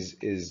 everything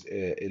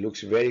it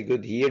looks very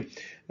good here,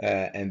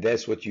 and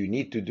that's what you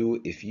need to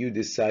do if you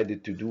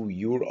decided to do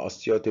your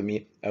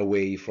osteotomy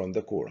away from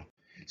the cora.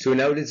 So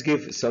now let's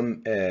give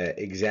some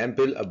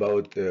example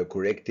about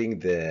correcting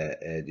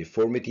the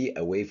deformity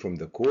away from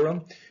the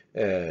cora.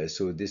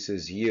 So this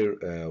is here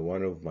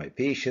one of my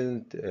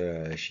patient.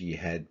 She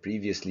had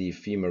previously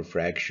femur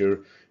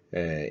fracture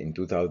in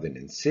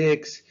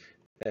 2006.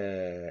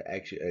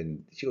 Actually,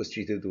 and she was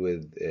treated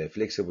with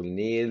flexible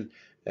nail,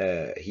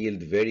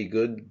 healed very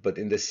good, but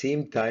in the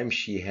same time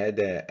she had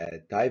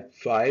a type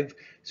 5,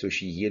 so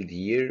she healed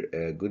here,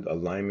 good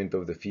alignment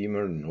of the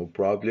femur, no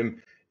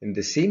problem. In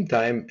the same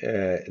time,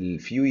 a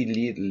few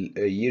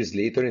years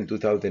later, in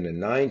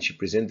 2009, she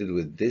presented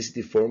with this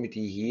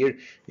deformity here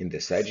in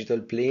the sagittal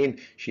plane.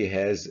 She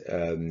has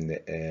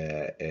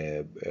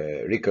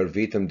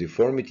recurvatum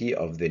deformity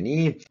of the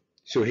knee.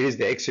 So here's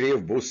the X-ray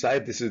of both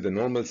sides. This is the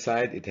normal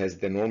side. It has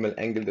the normal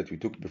angle that we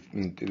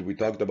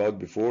talked about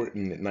before,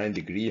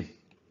 9-degree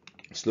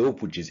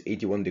slope, which is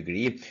 81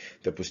 degree.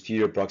 The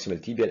posterior proximal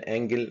tibial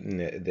angle,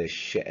 the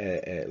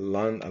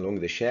line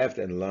along the shaft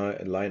and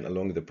line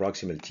along the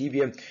proximal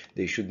tibia,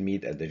 they should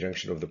meet at the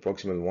junction of the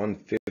proximal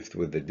 1/5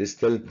 with the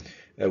distal,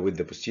 with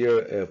the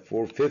posterior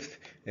 4/5,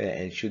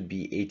 and should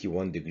be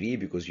 81 degree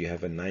because you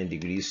have a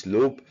 9-degree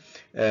slope.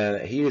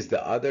 Here is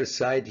the other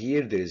side.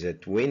 Here there is a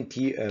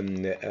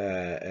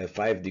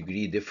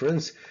 25-degree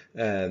difference.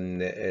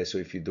 So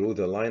if you draw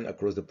the line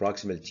across the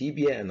proximal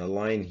tibia and a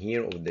line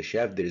here of the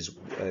shaft, there is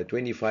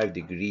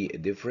 25-degree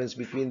difference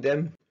between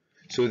them.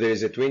 So there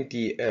is a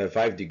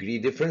 25-degree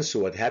difference. So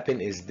what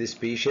happened is this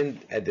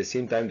patient, at the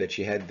same time that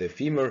she had the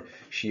femur,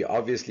 she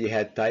obviously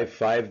had type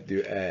 5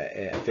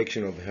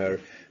 affection of her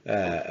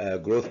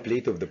growth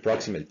plate of the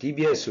proximal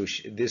tibia. So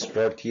this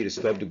part here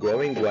stopped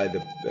growing while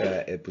the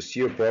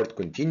posterior part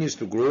continues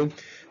to grow.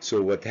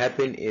 So what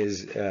happened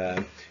is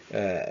that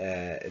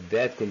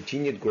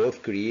continued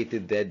growth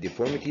created that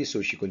deformity.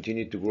 So she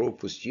continued to grow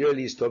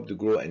posteriorly, stopped to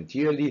grow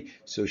anteriorly.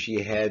 So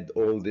she had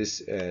all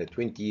this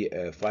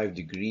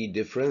 25-degree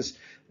difference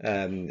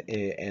and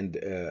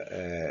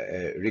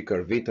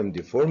recurvatum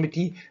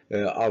deformity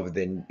of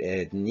the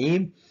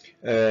knee.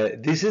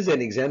 This is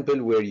an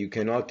example where you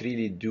cannot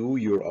really do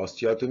your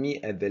osteotomy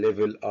at the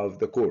level of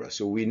the cora.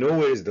 So we know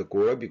where is the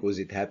cora because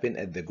it happened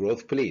at the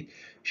growth plate.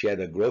 She had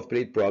a growth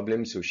plate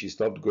problem, so she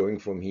stopped growing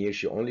from here.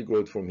 She only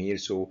growed from here.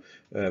 So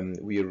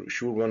we are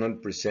sure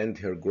 100%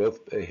 her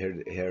growth,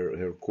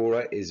 her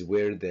cora is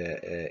where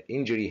the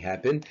injury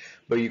happened.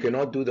 But you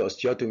cannot do the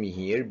osteotomy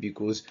here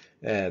because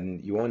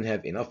you won't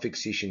have enough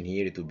fixation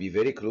here. It will be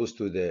very close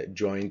to the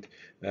joint,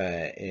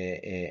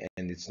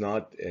 and it's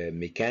not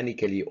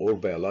mechanically or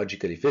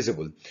biologically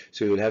feasible.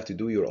 So you'll have to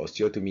do your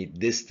osteotomy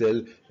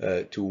distal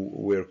to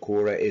where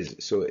cora is.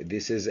 So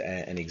this is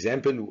an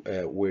example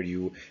where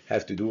you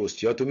have to do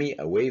osteotomy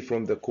away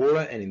from the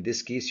cora, and in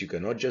this case you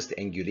cannot just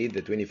angulate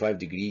the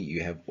 25-degree,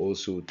 you have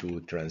also to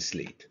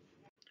translate.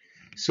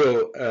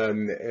 So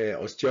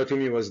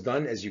osteotomy was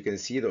done. As you can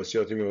see, the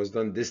osteotomy was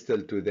done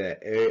distal to the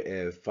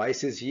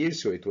physis here,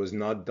 so it was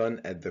not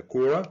done at the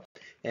cora,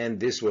 and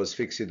this was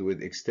fixed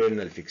with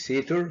external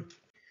fixator,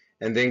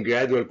 and then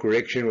gradual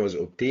correction was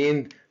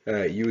obtained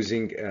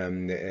using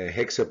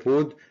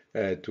hexapod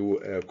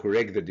to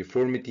correct the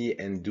deformity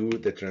and do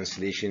the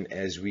translation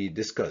as we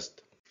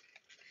discussed.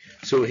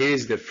 So here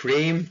is the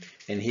frame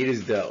and here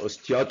is the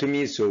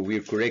osteotomy. So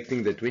we're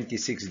correcting the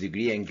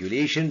 26-degree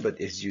angulation,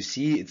 but as you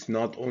see, it's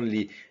not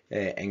only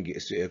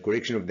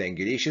correction of the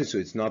angulation, so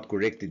it's not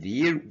corrected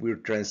here. We're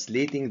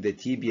translating the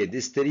tibia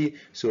distally,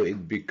 so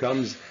it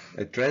becomes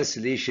a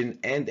translation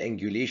and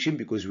angulation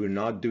because we're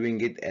not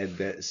doing it at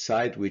the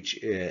site which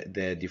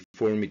the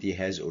deformity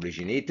has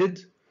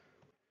originated.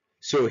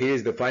 So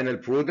here's the final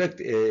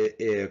product,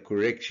 a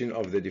correction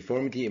of the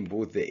deformity in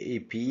both the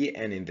AP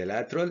and in the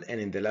lateral.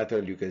 And in the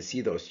lateral, you can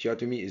see the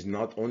osteotomy is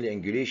not only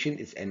angulation,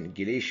 it's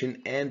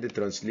angulation and the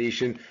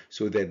translation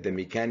so that the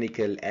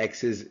mechanical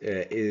axis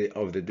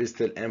of the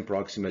distal and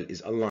proximal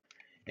is aligned.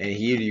 And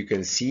here you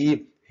can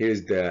see,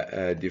 here's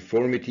the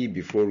deformity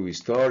before we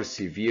start,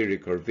 severe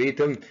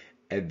recurvatum.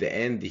 At the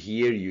end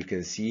here, you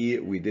can see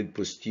we did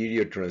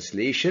posterior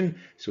translation.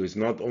 So it's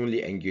not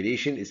only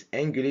angulation, it's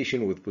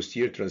angulation with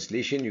posterior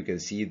translation. You can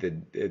see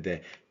the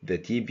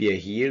tibia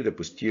here, the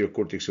posterior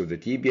cortex of the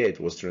tibia,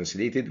 it was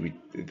translated. We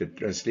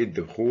translate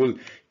the whole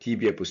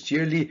tibia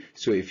posteriorly.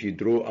 So if you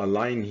draw a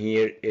line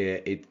here,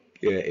 it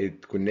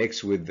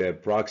connects with the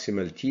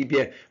proximal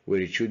tibia,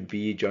 where it should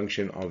be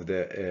junction of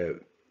the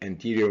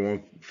anterior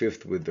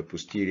 1/5 with the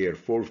posterior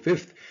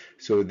 4/5.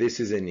 So this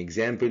is an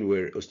example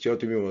where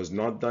osteotomy was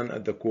not done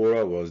at the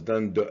cora, was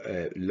done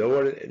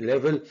lower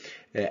level,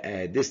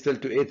 distal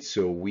to it.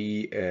 So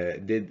we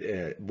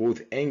did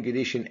both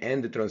angulation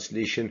and the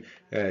translation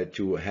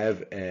to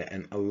have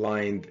an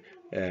aligned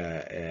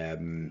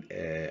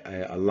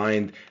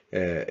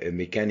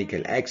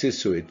mechanical axis.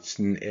 So it's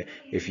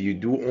if you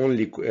do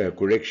only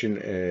correction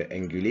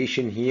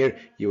angulation here,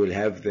 you will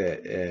have the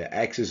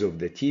axis of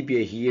the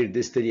tibia here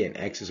distally and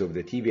axis of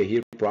the tibia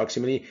here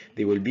proximally.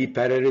 They will be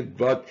parallel,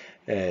 but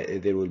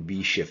there will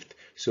be shift.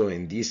 So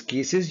in these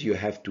cases, you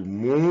have to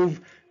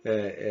move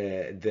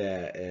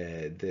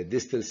the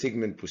distal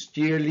segment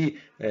posteriorly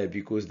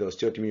because the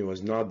osteotomy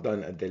was not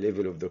done at the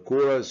level of the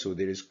cora. So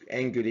there is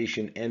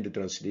angulation and the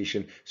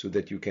translation so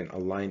that you can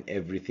align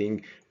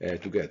everything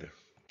together.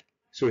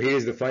 So here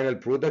is the final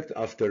product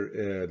after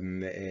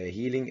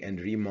healing and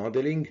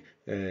remodeling.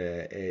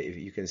 If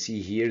you can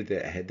see here,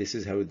 this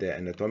is how the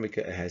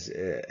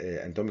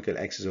anatomical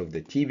axis of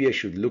the tibia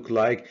should look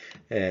like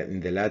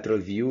in the lateral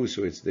view.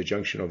 So it's the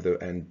junction of the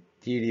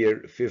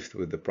anterior 5th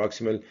with the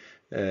proximal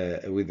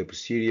with the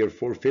posterior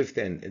 4/5,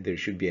 and there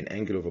should be an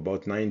angle of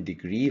about 9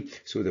 degrees.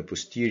 So the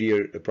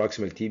posterior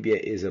proximal tibia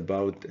is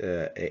about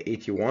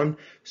 81.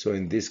 So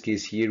in this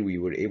case here, we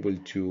were able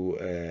to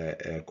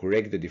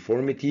correct the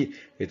deformity.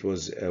 It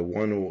was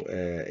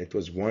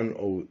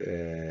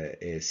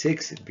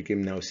 106. It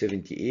became now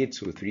 78.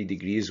 So 3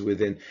 degrees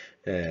within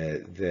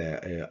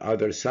the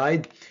other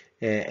side.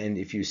 And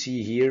if you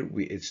see here,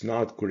 it's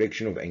not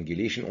correction of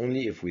angulation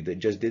only. If we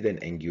just did an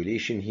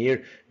angulation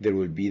here, there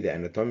will be the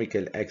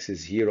anatomical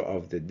axis here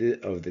of the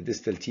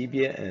distal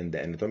tibia and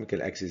the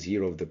anatomical axis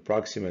here of the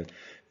proximal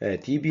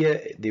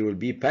tibia. They will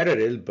be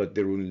parallel, but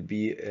there will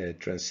be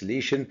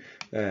translation.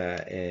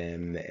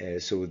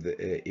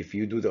 If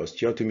you do the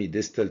osteotomy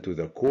distal to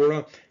the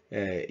cora,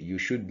 you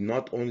should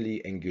not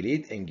only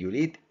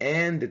angulate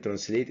and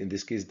translate. In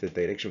this case, the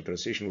direction of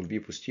translation will be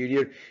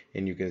posterior,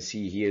 and you can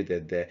see here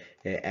that the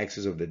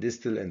axis of the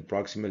distal and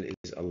proximal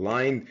is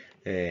aligned,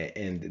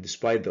 and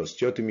despite the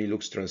osteotomy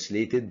looks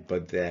translated,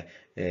 but the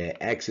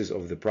axis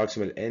of the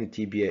proximal and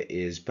tibia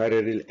is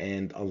parallel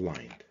and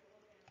aligned.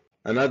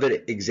 Another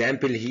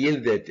example here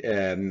that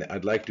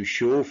I'd like to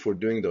show for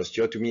doing the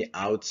osteotomy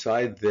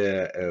outside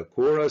the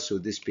cora. So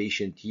this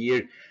patient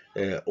here,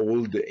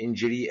 old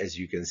injury, as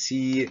you can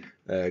see,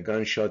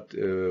 gunshot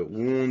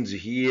wounds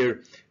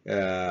here,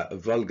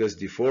 valgus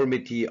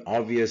deformity,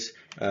 obvious.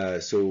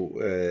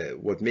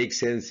 What makes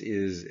sense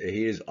is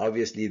here's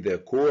obviously the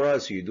cora.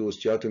 So you do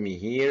osteotomy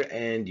here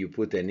and you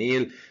put a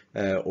nail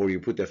or you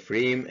put a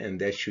frame, and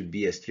that should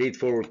be a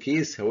straightforward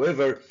case.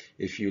 However,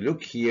 if you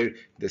look here,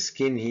 the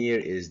skin here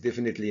is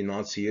definitely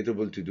not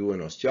suitable to do an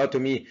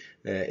osteotomy.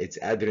 It's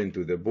adherent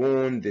to the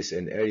bone. This is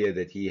an area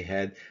that he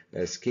had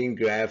a skin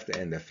graft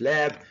and a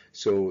flap.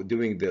 So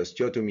doing the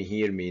osteotomy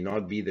here may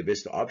not be the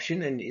best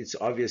option, and it's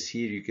obvious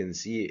here. You can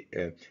see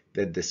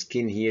that the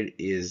skin here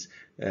is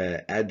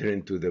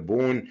adherent to the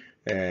bone.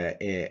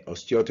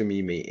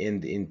 Osteotomy may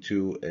end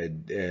into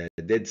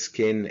dead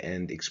skin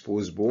and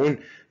exposed bone.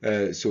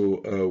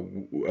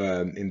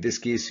 In this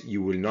case,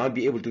 you will not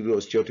be able to do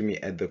osteotomy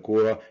at the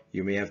cora.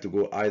 You may have to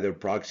go either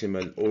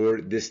proximal or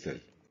distal.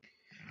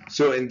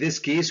 So in this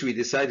case, we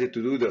decided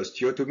to do the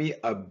osteotomy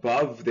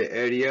above the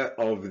area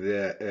of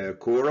the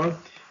cora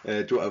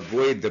to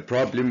avoid the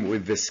problem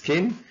with the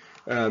skin.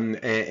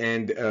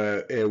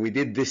 We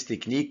did this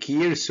technique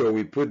here. So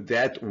we put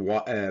that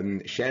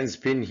Shan's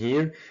pin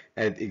here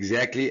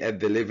exactly at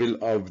the level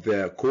of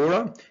the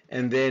cora,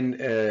 and then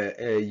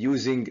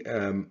using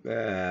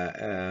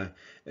a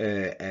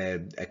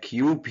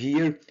cube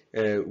here,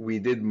 we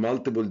did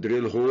multiple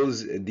drill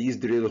holes. These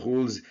drill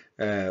holes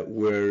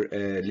were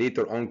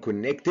later on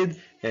connected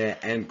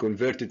and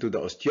converted to the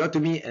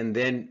osteotomy, and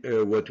then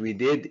what we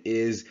did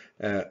is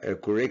a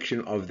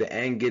correction of the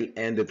angle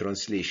and the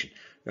translation.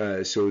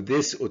 So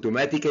this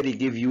automatically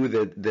gives you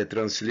the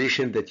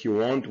translation that you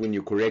want when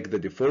you correct the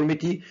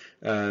deformity.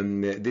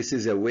 This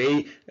is a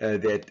way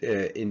that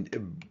in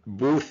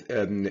both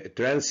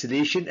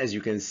translation, as you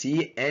can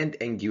see, and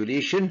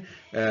angulation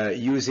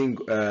using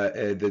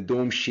the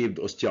dome-shaped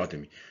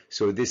osteotomy.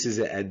 So this is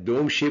a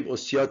dome-shaped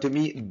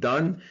osteotomy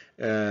done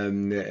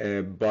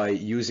by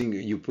using,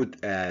 you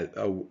put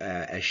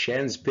a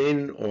Shan's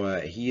pin or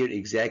here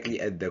exactly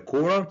at the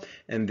cora,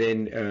 and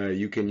then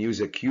you can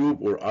use a cube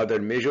or other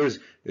measures,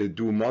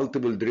 do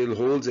multiple drill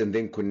holes and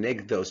then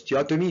connect the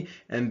osteotomy,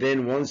 and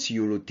then once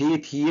you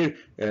rotate here,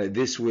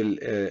 this will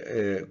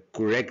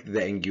correct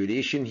the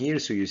angulation here.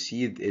 So you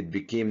see it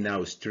became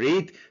now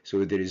straight,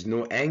 so there is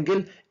no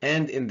angle,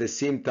 and in the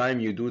same time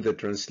you do the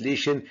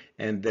translation,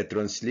 and the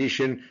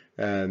translation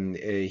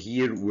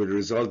here will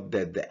result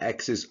that the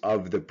axis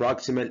of the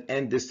proximal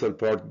and distal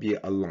part be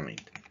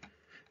aligned.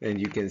 And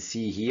you can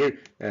see here,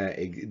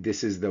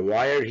 this is the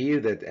wire here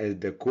that at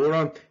the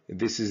cora,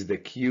 this is the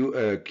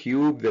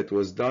cube that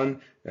was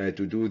done to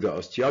do the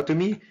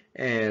osteotomy,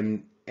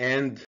 and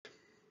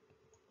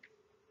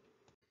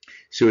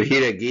so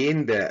here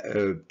again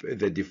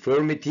the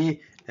deformity,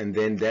 and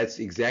then that's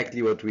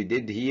exactly what we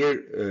did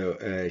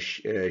here,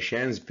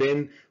 Shan's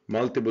pin,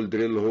 multiple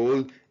drill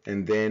hole,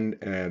 and then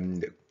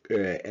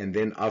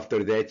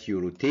after that you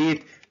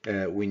rotate.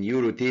 When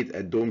you rotate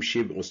a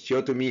dome-shaped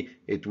osteotomy,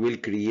 it will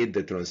create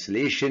the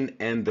translation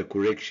and the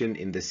correction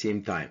in the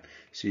same time.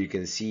 So you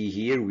can see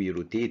here, we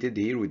rotated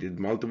here, we did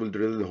multiple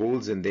drill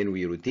holes, and then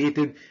we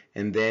rotated,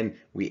 and then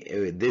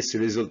this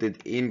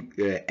resulted in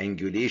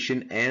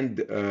angulation and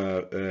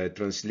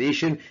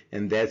translation,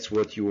 and that's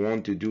what you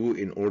want to do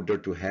in order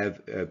to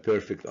have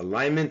perfect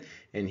alignment.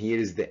 And here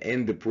is the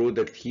end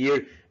product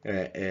here.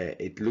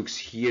 It looks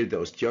here, the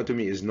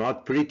osteotomy is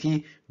not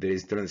pretty, there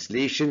is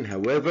translation,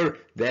 however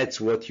that's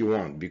what you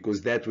want,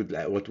 because that would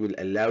what will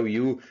allow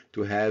you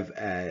to have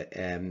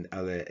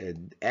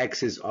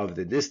axis of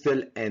the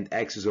distal and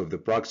axis of the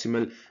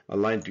proximal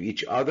aligned to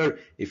each other.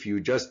 If you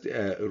just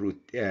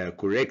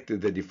correct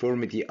the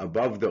deformity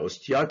above the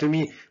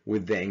osteotomy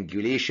with the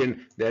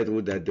angulation, that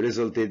would have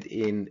resulted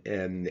in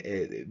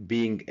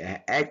being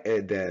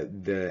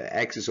the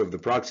axis of the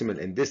proximal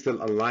and distal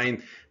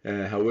aligned.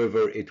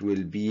 However, it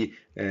will be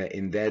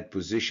in that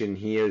position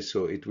here,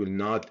 so it will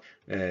not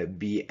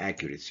be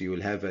accurate. So you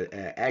will have an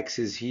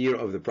axis here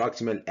of the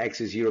proximal,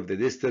 axis here of the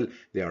distal.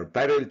 They are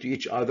parallel to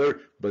each other,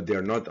 but they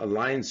are not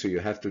aligned, so you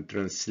have to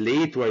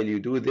translate while you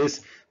do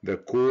this. The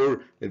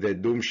core, the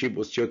dome-shaped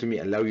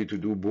osteotomy allow you to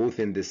do both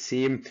in the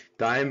same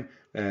time,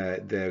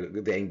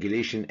 the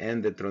angulation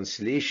and the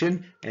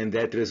translation, and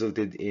that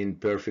resulted in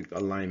perfect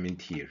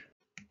alignment here.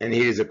 And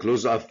here is a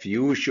close-up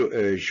view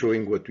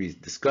showing what we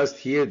discussed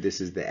here. This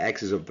is the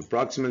axis of the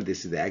proximal,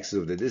 this is the axis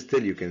of the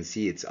distal. You can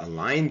see it's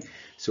aligned.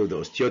 So the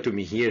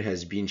osteotomy here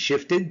has been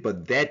shifted,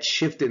 but that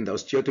shift in the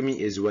osteotomy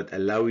is what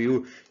allow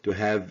you to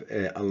have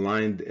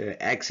aligned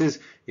axis.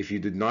 If you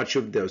did not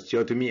shift the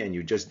osteotomy and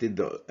you just did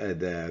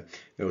the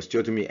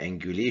osteotomy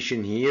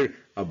angulation here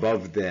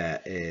above the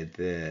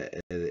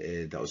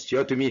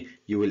osteotomy,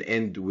 you will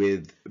end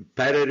with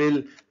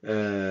parallel.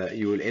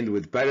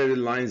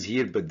 Lines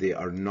here, but they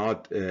are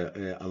not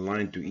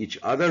aligned to each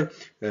other.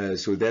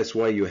 So that's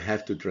why you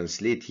have to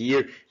translate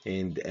here,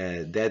 and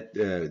that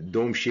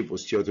dome-shaped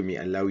osteotomy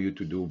allow you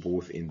to do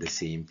both in the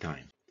same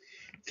time.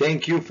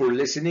 Thank you for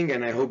listening,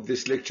 and I hope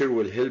this lecture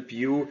will help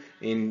you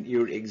in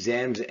your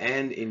exams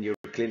and in your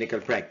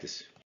clinical practice.